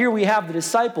gone, and here we have the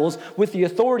disciples with the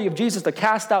authority of Jesus to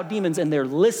cast out demons, and they're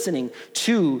listening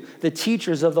to the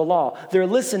teachers of the law. They're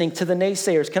listening to the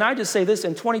naysayers. Can I just say this?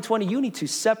 In 2020, you need to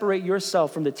separate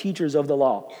yourself from the teachers of the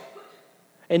law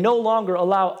and no longer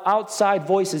allow outside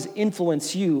voices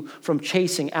influence you from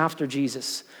chasing after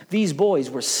Jesus. These boys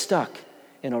were stuck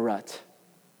in a rut.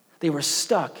 They were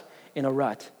stuck in a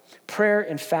rut. Prayer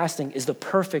and fasting is the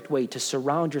perfect way to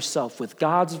surround yourself with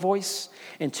God's voice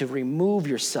and to remove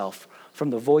yourself from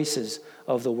the voices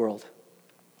of the world.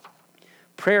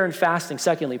 Prayer and fasting,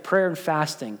 secondly, prayer and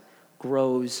fasting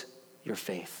grows your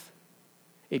faith.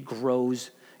 It grows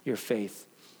your faith.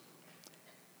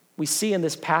 We see in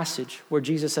this passage where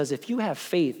Jesus says, if you have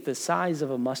faith the size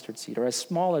of a mustard seed or as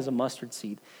small as a mustard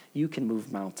seed, you can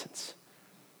move mountains.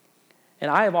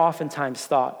 And I have oftentimes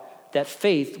thought that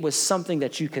faith was something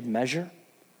that you could measure.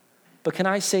 But can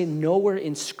I say nowhere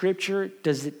in Scripture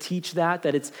does it teach that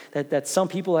it's that some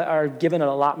people are given an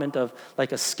allotment of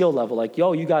like a skill level, like,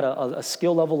 yo, you got a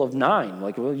skill level of 9,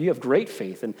 like, well, you have great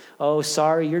faith, and oh,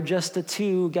 sorry, you're just a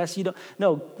 2, guess you don't.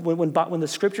 No, when the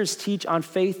Scriptures teach on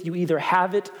faith, you either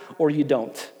have it or you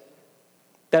don't.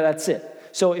 That's it.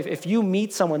 So if you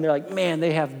meet someone, they're like, man,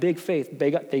 they have big faith,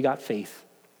 they got faith.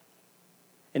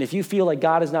 And if you feel like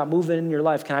God is not moving in your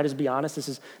life, can I just be honest? This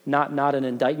is not an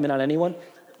indictment on anyone.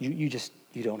 You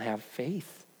don't have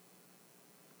faith.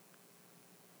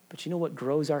 But you know what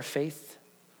grows our faith?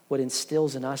 What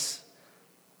instills in us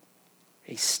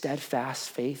a steadfast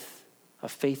faith, a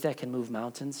faith that can move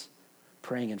mountains?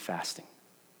 Praying and fasting.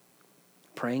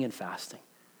 Praying and fasting.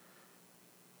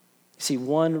 See,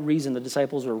 one reason the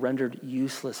disciples were rendered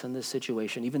useless in this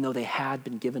situation, even though they had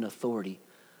been given authority,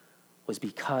 was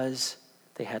because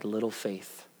they had little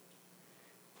faith.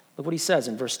 Look what he says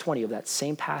in verse 20 of that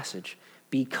same passage.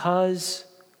 Because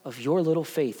of your little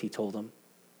faith, he told them.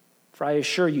 For I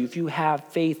assure you, if you have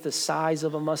faith the size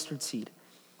of a mustard seed,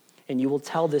 and you will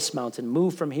tell this mountain,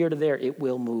 move from here to there, it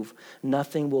will move.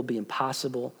 Nothing will be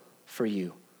impossible for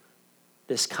you.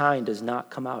 This kind does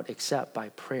not come out except by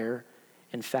prayer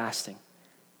and fasting.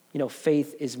 You know,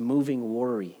 faith is moving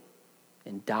worry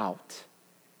and doubt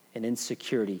and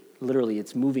insecurity. Literally,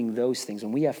 it's moving those things.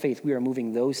 When we have faith, we are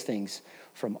moving those things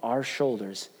from our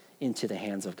shoulders into the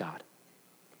hands of God.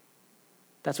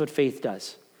 That's what faith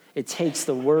does. It takes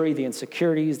the worry, the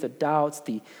insecurities, the doubts,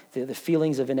 the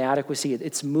feelings of inadequacy.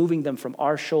 It's moving them from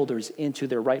our shoulders into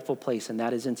their rightful place, and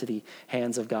that is into the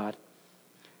hands of God.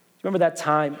 Remember that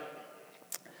time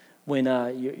when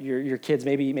your kids,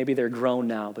 maybe they're grown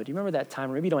now, but do you remember that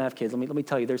time, or maybe you don't have kids, let me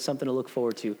tell you, there's something to look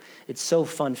forward to. It's so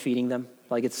fun feeding them.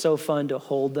 Like, it's so fun to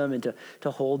hold them and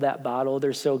to hold that bottle.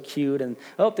 They're so cute, and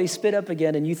they spit up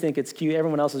again, and you think it's cute.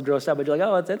 Everyone else is grossed out, but you're like,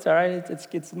 oh, it's all right.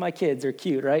 It's my kids. They're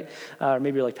cute, right?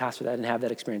 Maybe you're like, Pastor, I didn't have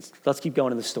that experience. Let's keep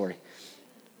going in the story.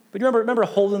 But you remember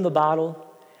holding the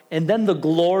bottle, and then the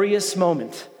glorious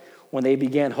moment when they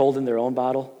began holding their own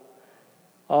bottle.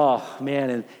 Oh,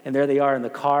 man, and there they are in the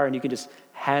car, and you can just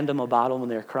hand them a bottle when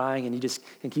they're crying, and you just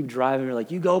can keep driving. You're like,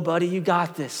 you go, buddy, you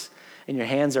got this. And your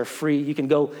hands are free. You can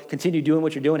go continue doing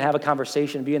what you're doing, have a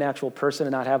conversation, be an actual person,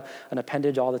 and not have an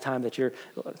appendage all the time that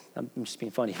I'm just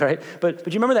being funny, right? But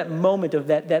you remember that moment of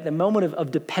that moment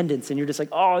of dependence, and you're just like,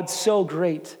 oh, it's so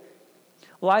great.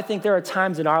 Well, I think there are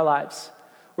times in our lives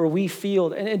where we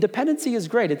feel, and dependency is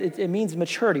great. It means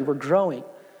maturity. We're growing.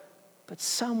 But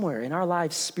somewhere in our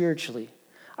lives spiritually,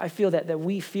 I feel that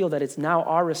we feel that it's now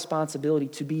our responsibility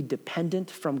to be dependent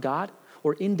from God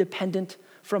or independent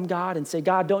from God and say,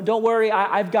 God, don't worry,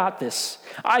 I've got this.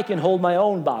 I can hold my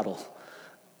own bottle.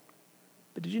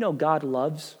 But did you know God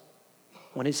loves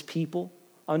when his people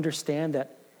understand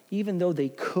that even though they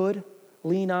could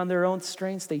lean on their own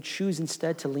strengths, they choose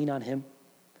instead to lean on him?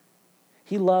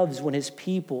 He loves when his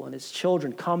people and his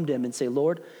children come to him and say,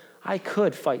 Lord, I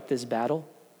could fight this battle,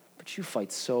 but you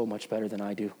fight so much better than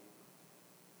I do.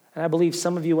 And I believe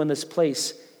some of you in this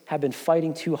place have been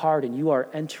fighting too hard, and you are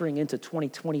entering into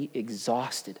 2020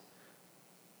 exhausted.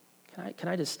 Can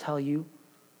I just tell you,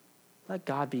 let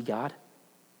God be God.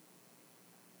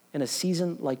 And a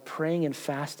season like praying and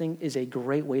fasting is a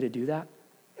great way to do that.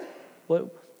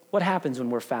 What happens when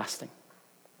we're fasting?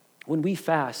 When we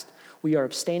fast, we are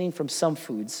abstaining from some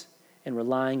foods and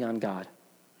relying on God.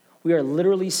 We are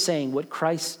literally saying what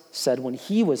Christ said when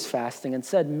he was fasting and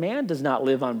said, man does not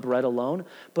live on bread alone,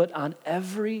 but on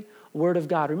every word of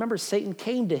God. Remember, Satan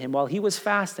came to him while he was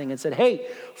fasting and said, hey,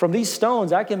 from these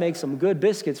stones, I can make some good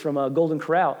biscuits from a Golden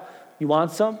Corral. You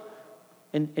want some?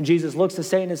 And Jesus looks to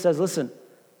Satan and says, listen,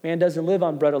 man doesn't live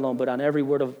on bread alone, but on every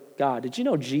word of God. Did you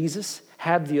know Jesus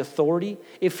had the authority?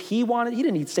 If he wanted, he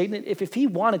didn't need Satan. If he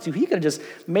wanted to, he could have just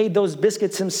made those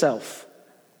biscuits himself.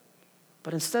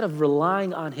 But instead of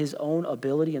relying on his own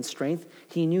ability and strength,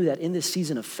 he knew that in this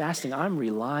season of fasting, I'm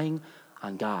relying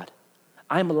on God.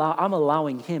 I'm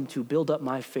allowing him to build up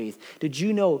my faith. Did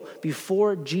you know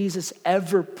before Jesus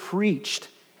ever preached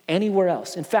anywhere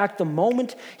else, in fact, the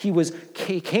moment he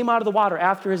came out of the water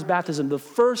after his baptism, the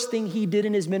first thing he did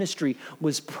in his ministry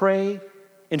was pray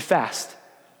and fast.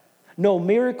 No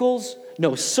miracles,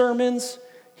 no sermons.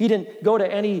 He didn't go to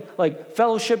any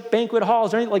fellowship banquet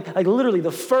halls or anything. Like literally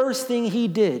the first thing he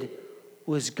did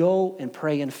was go and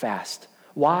pray and fast.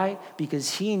 Why?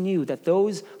 Because he knew that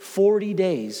those 40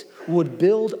 days would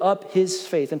build up his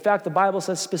faith. In fact, the Bible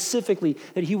says specifically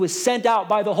that he was sent out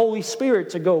by the Holy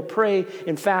Spirit to go pray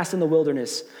and fast in the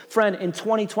wilderness. Friend, in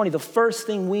 2020, the first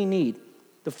thing we need,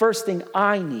 the first thing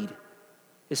I need,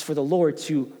 is for the Lord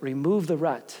to remove the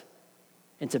rut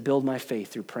and to build my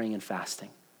faith through praying and fasting.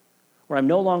 Where I'm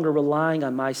no longer relying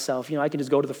on myself. I can just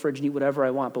go to the fridge and eat whatever I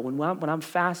want. But when I'm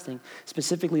fasting,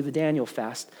 specifically the Daniel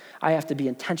fast, I have to be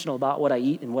intentional about what I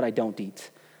eat and what I don't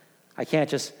eat. I can't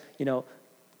just,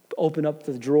 open up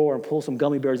the drawer and pull some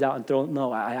gummy bears out and throw them.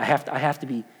 No, I have to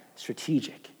be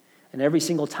strategic. And every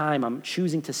single time I'm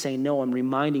choosing to say no, I'm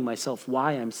reminding myself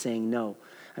why I'm saying no.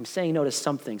 I'm saying no to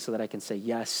something so that I can say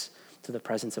yes to the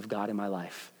presence of God in my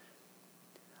life.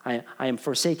 I am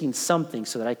forsaking something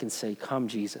so that I can say, come,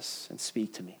 Jesus, and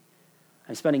speak to me.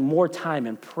 I'm spending more time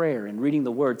in prayer and reading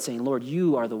the word, saying, Lord,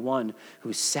 you are the one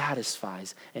who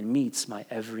satisfies and meets my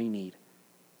every need.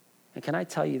 And can I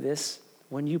tell you this?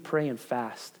 When you pray and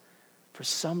fast, for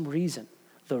some reason,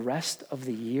 the rest of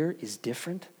the year is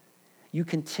different. You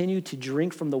continue to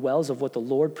drink from the wells of what the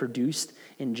Lord produced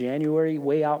in January,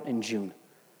 way out in June.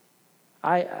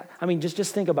 I mean,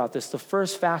 just think about this. The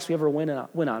first fast we ever went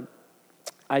on,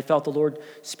 I felt the Lord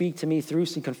speak to me through,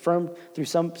 and confirmed through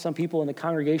some people in the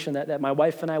congregation that my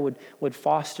wife and I would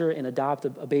foster and adopt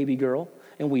a baby girl,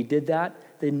 and we did that.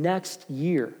 The next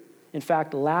year, in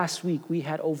fact, last week, we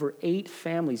had over 8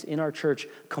 families in our church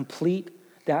complete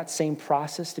that same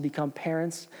process to become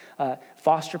parents,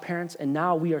 foster parents, and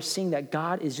now we are seeing that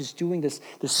God is just doing this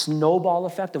snowball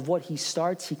effect of what he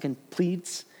starts, he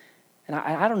completes. And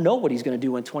I don't know what he's going to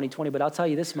do in 2020, but I'll tell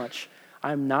you this much.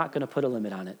 I'm not going to put a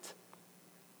limit on it.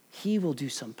 He will do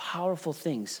some powerful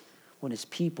things when his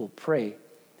people pray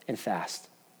and fast.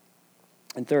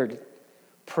 And third,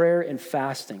 prayer and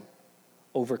fasting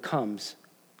overcomes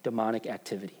demonic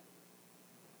activity.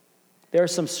 There are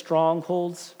some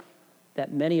strongholds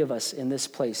that many of us in this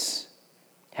place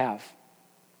have,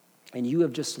 and you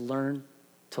have just learned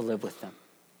to live with them.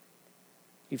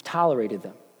 You've tolerated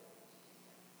them.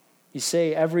 You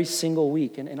say every single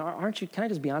week, and aren't you, can I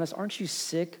just be honest, aren't you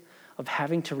sick of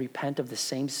having to repent of the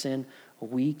same sin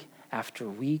week after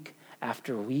week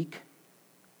after week?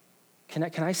 Can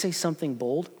I say something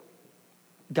bold?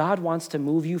 God wants to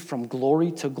move you from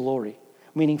glory to glory,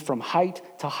 meaning from height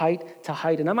to height to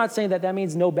height. And I'm not saying that that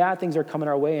means no bad things are coming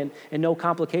our way and no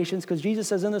complications, because Jesus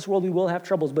says in this world we will have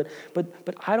troubles. But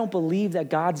I don't believe that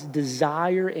God's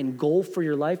desire and goal for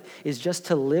your life is just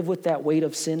to live with that weight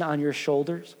of sin on your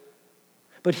shoulders.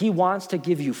 But he wants to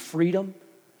give you freedom.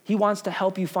 He wants to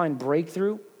help you find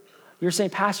breakthrough. You're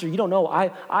saying, Pastor, you don't know.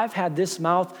 I've had this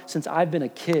mouth since I've been a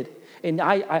kid. And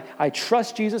I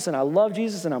trust Jesus and I love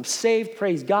Jesus and I'm saved,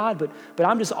 praise God, but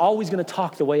I'm just always going to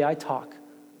talk the way I talk.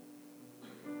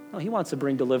 No, he wants to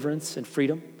bring deliverance and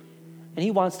freedom. And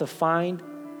he wants to find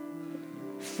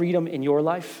freedom in your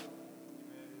life.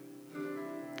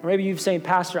 Or maybe you're saying,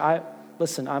 Pastor, I've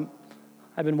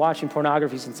been watching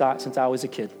pornography since I was a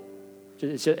kid.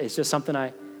 It's just something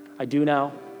I do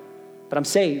now, but I'm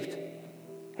saved.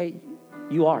 Hey,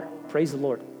 you are. Praise the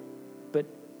Lord. But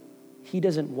he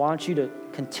doesn't want you to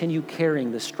continue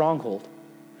carrying the stronghold.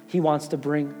 He wants to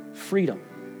bring freedom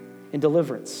and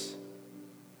deliverance.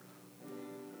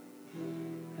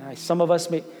 Some of us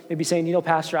may be saying, you know,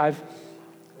 Pastor,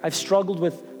 I've struggled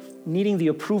with needing the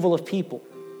approval of people.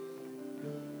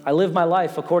 I live my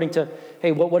life according to,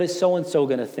 hey, what is so-and-so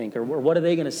going to think? Or what are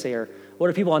they going to say? Or what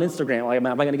are people on Instagram? Like, am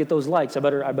I going to get those likes? I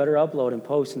better upload and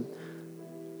post. And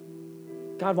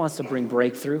God wants to bring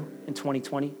breakthrough in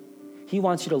 2020. He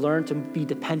wants you to learn to be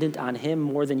dependent on him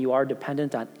more than you are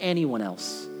dependent on anyone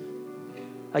else.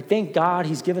 Like, thank God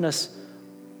he's given us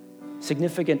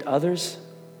significant others,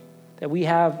 that we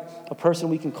have a person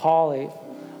we can call a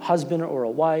husband or a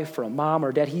wife or a mom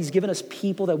or dad. He's given us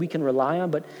people that we can rely on.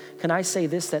 But can I say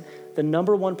this, that the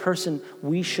number one person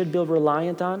we should be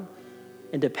reliant on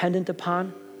and dependent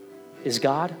upon is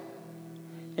God?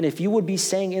 And if you would be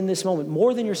saying in this moment,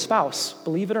 more than your spouse,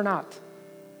 believe it or not,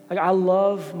 like, I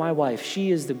love my wife.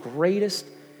 She is the greatest.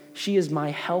 She is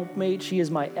my helpmate. She is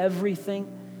my everything.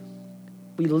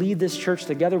 We lead this church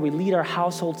together. We lead our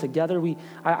household together.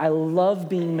 I love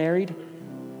being married.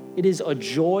 It is a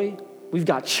joy. We've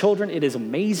got children. It is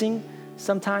amazing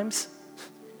sometimes.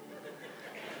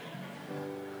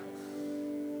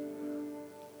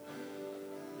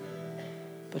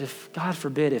 But if, God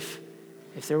forbid, if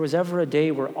there was ever a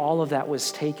day where all of that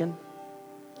was taken,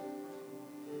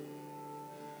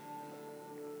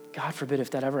 God forbid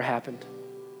if that ever happened,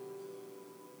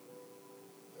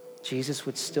 Jesus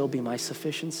would still be my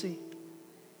sufficiency.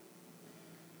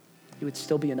 He would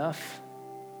still be enough.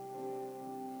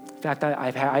 In fact,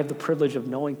 I have the privilege of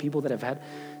knowing people that have had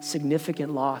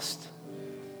significant loss.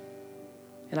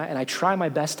 And I try my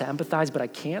best to empathize, but I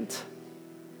can't.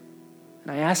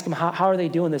 And I ask them, how are they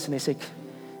doing this? And they say,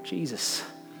 Jesus,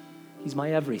 he's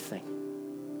my everything.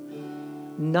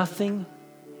 Nothing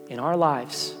in our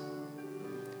lives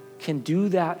can do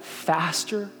that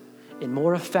faster and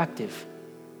more effective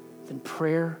than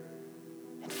prayer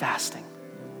and fasting.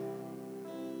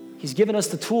 He's given us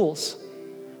the tools.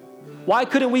 Why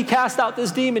couldn't we cast out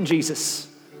this demon, Jesus?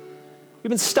 We've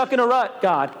been stuck in a rut,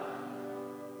 God.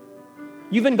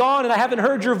 You've been gone and I haven't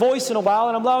heard your voice in a while,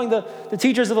 and I'm allowing the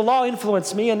teachers of the law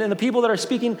influence me and the people that are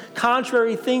speaking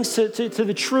contrary things to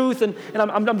the truth, and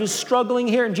I'm just struggling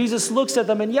here. And Jesus looks at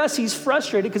them, and yes, he's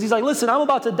frustrated because he's like, listen, I'm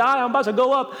about to die. I'm about to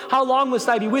go up. How long must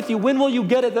I be with you? When will you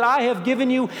get it that I have given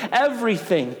you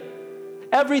everything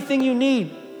you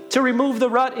need to remove the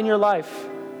rut in your life?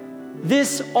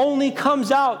 This only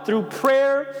comes out through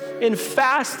prayer and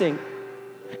fasting.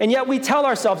 And yet we tell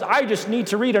ourselves, I just need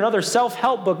to read another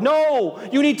self-help book. No,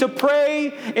 you need to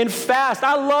pray and fast.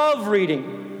 I love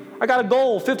reading. I got a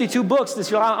goal, 52 books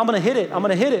this year. I'm going to hit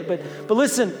it. But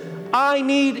listen, I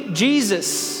need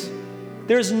Jesus.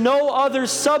 There's no other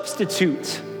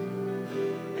substitute.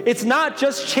 It's not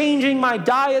just changing my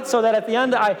diet so that at the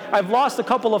end I've lost a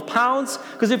couple of pounds.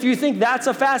 Because if you think that's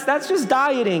a fast, that's just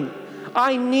dieting.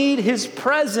 I need his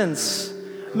presence.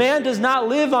 Man does not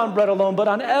live on bread alone, but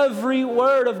on every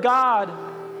word of God.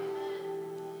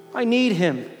 I need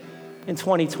him in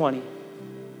 2020.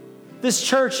 This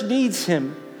church needs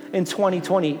him in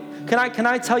 2020. Can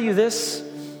I tell you this?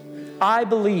 I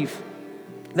believe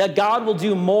that God will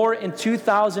do more in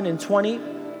 2020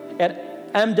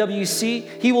 at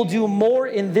MWC. He will do more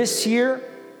in this year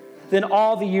than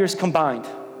all the years combined.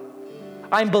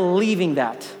 I'm believing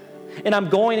that. And I'm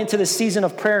going into the season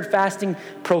of prayer and fasting,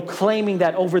 proclaiming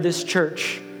that over this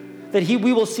church. That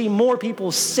we will see more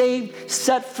people saved,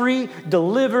 set free,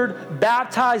 delivered,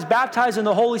 baptized in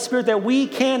the Holy Spirit, that we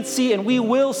can see and we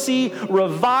will see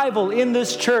revival in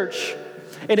this church.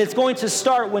 And it's going to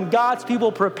start when God's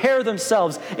people prepare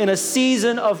themselves in a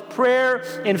season of prayer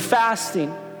and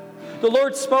fasting. The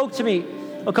Lord spoke to me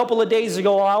a couple of days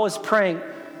ago while I was praying.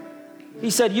 He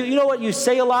said, you know what you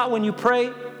say a lot when you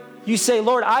pray? You say,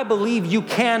 Lord, I believe you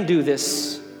can do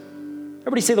this.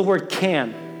 Everybody say the word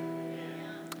can.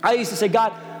 I used to say,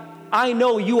 God, I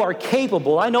know you are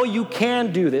capable. I know you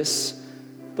can do this.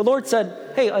 The Lord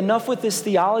said, hey, enough with this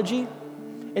theology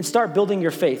and start building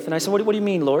your faith. And I said, what do you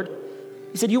mean, Lord?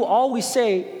 He said, you always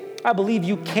say, I believe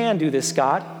you can do this,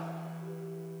 God.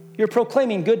 You're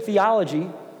proclaiming good theology,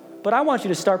 but I want you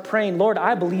to start praying, Lord,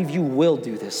 I believe you will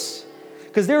do this.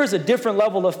 Because there is a different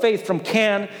level of faith from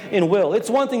can and will. It's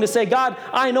one thing to say, God,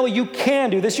 I know you can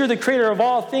do this. You're the creator of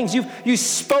all things. You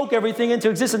spoke everything into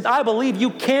existence. I believe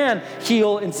you can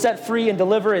heal and set free and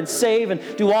deliver and save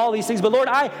and do all these things. But Lord,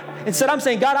 instead I'm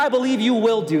saying, God, I believe you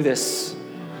will do this.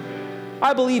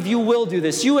 I believe you will do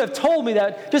this. You have told me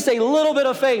that just a little bit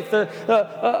of faith,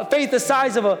 faith the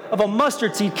size of a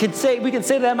mustard seed, we can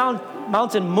say to that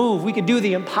mountain, move. We can do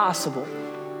the impossible.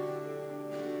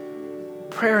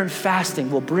 Prayer and fasting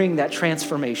will bring that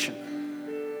transformation.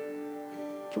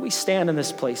 Can we stand in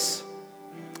this place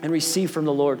and receive from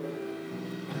the Lord?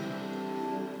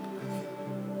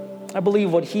 I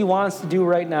believe what he wants to do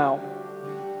right now.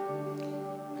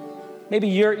 Maybe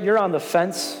you're on the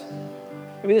fence.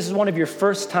 Maybe this is one of your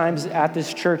first times at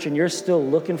this church and you're still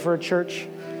looking for a church.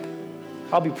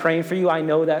 I'll be praying for you. I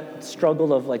know that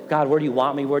struggle of like, God, where do you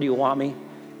want me? Where do you want me?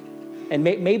 And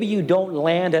maybe you don't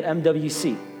land at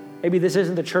MWC. Maybe this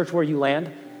isn't the church where you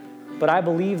land, but I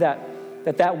believe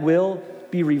that will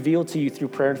be revealed to you through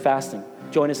prayer and fasting.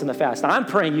 Join us in the fast. Now, I'm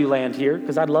praying you land here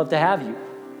because I'd love to have you.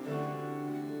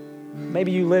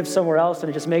 Maybe you live somewhere else and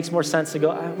it just makes more sense to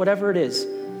go, whatever it is.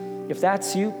 If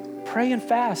that's you, pray and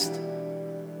fast.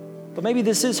 But maybe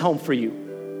this is home for you.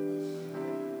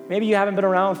 Maybe you haven't been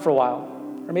around for a while.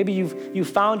 Or maybe you've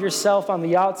found yourself on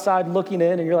the outside looking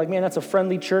in and you're like, man, that's a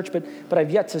friendly church, but I've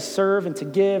yet to serve and to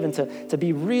give and to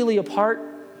be really a part.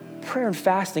 Prayer and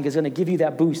fasting is going to give you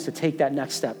that boost to take that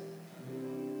next step.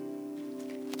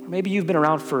 Or maybe you've been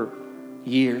around for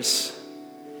years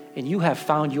and you have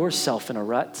found yourself in a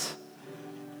rut.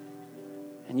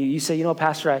 And you say,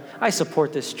 Pastor, I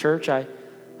support this church.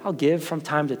 I'll give from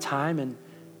time to time, and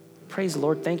praise the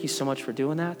Lord. Thank you so much for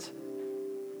doing that.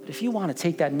 But if you want to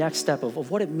take that next step of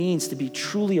what it means to be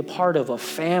truly a part of a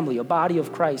family, a body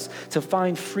of Christ, to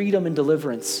find freedom and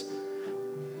deliverance,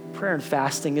 prayer and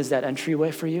fasting is that entryway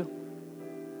for you.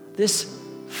 This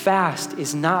fast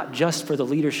is not just for the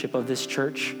leadership of this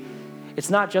church. It's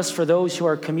not just for those who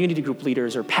are community group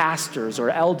leaders or pastors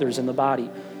or elders in the body.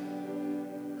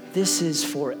 This is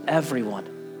for everyone.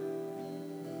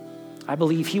 I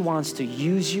believe he wants to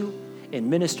use you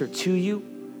and minister to you.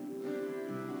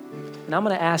 And I'm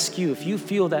going to ask you, if you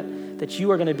feel that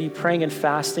you are going to be praying and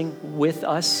fasting with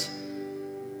us,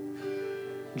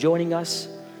 joining us,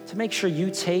 to make sure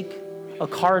you take a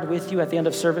card with you at the end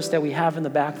of service that we have in the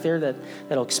back there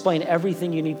that'll explain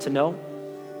everything you need to know.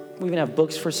 We even have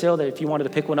books for sale that if you wanted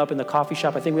to pick one up in the coffee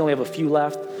shop, I think we only have a few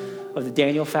left of the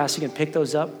Daniel fast. You can pick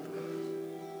those up.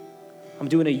 I'm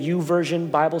doing a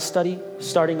YouVersion Bible study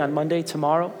starting on Monday,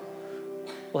 tomorrow.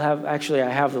 I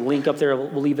have the link up there.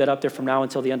 We'll leave that up there from now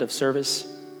until the end of service.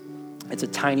 It's a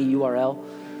tiny URL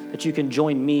that you can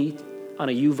join me on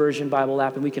a YouVersion Bible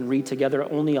app and we can read together.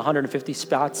 Only 150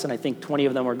 spots, and I think 20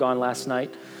 of them were gone last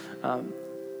night.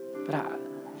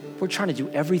 We're trying to do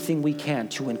everything we can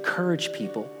to encourage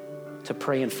people to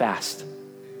pray and fast.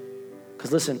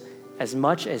 Because listen, as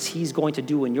much as he's going to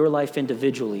do in your life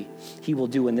individually, he will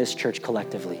do in this church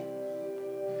collectively.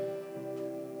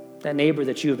 That neighbor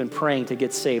that you have been praying to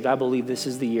get saved, I believe this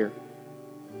is the year.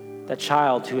 That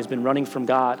child who has been running from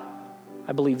God,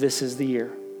 I believe this is the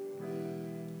year.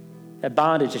 That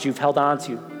bondage that you've held on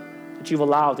to, that you've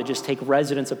allowed to just take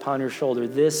residence upon your shoulder,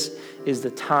 this is the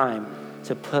time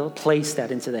to place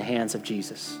that into the hands of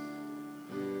Jesus.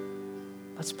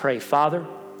 Let's pray. Father,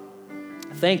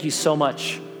 thank you so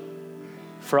much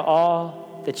for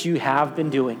all that you have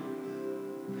been doing.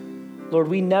 Lord,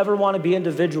 we never want to be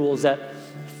individuals that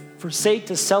forsake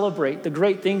to celebrate the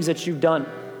great things that you've done.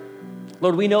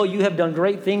 Lord, we know you have done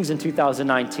great things in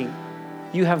 2019.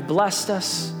 You have blessed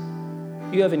us.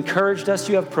 You have encouraged us.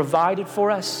 You have provided for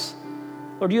us.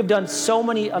 Lord, you have done so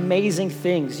many amazing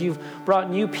things. You've brought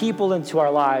new people into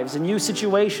our lives and new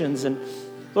situations. And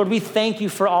Lord, we thank you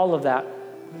for all of that.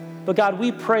 But God,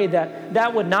 we pray that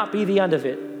that would not be the end of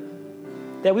it.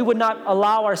 That we would not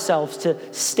allow ourselves to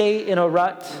stay in a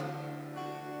rut.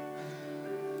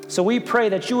 So we pray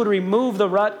that you would remove the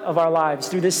rut of our lives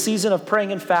through this season of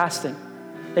praying and fasting.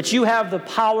 That you have the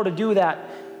power to do that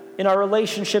in our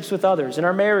relationships with others, in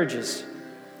our marriages,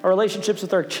 our relationships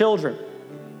with our children,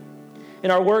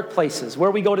 in our workplaces,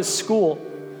 where we go to school.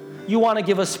 You want to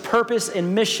give us purpose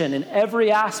and mission in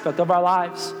every aspect of our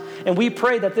lives. And we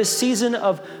pray that this season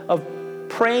of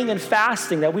praying and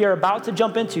fasting that we are about to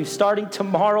jump into starting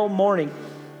tomorrow morning,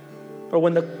 or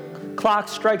when the clock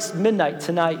strikes midnight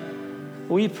tonight,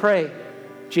 we pray,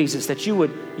 Jesus, that you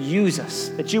would use us,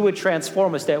 that you would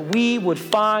transform us, that we would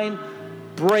find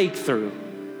breakthrough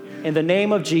in the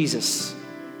name of Jesus.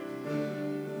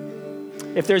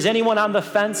 If there's anyone on the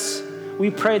fence, we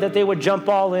pray that they would jump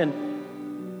all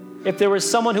in. If there was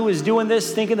someone who was doing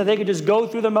this thinking that they could just go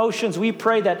through the motions, we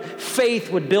pray that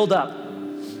faith would build up.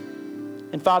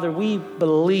 And Father, we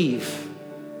believe,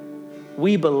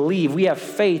 we have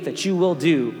faith that you will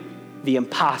do the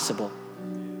impossible.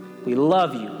 We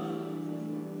love you.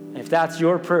 And if that's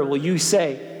your prayer, will you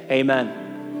say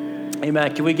amen?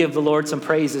 Amen. Can we give the Lord some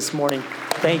praise this morning?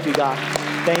 Thank you, God.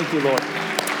 Thank you, Lord.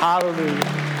 Hallelujah.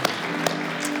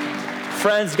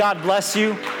 Friends, God bless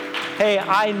you. Hey,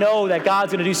 I know that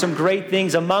God's going to do some great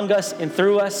things among us and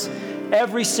through us.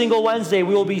 Every single Wednesday,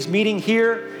 we will be meeting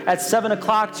here at 7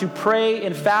 o'clock to pray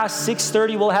and fast.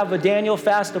 6:30, we'll have a Daniel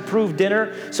Fast approved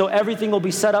dinner, so everything will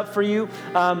be set up for you.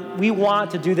 We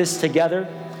want to do this together.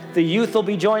 The youth will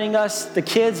be joining us. The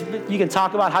kids, you can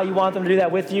talk about how you want them to do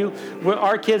that with you.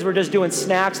 Our kids, we're just doing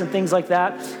snacks and things like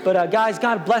that. But guys,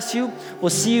 God bless you. We'll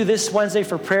see you this Wednesday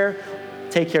for prayer.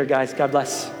 Take care, guys. God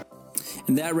bless.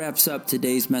 And that wraps up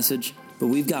today's message, but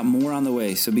we've got more on the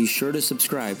way, so be sure to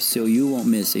subscribe so you won't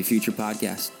miss a future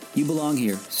podcast. You belong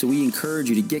here, so we encourage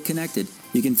you to get connected.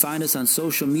 You can find us on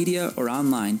social media or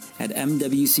online at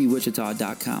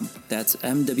mwcwichita.com. That's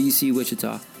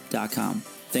mwcwichita.com.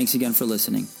 Thanks again for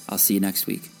listening. I'll see you next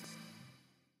week.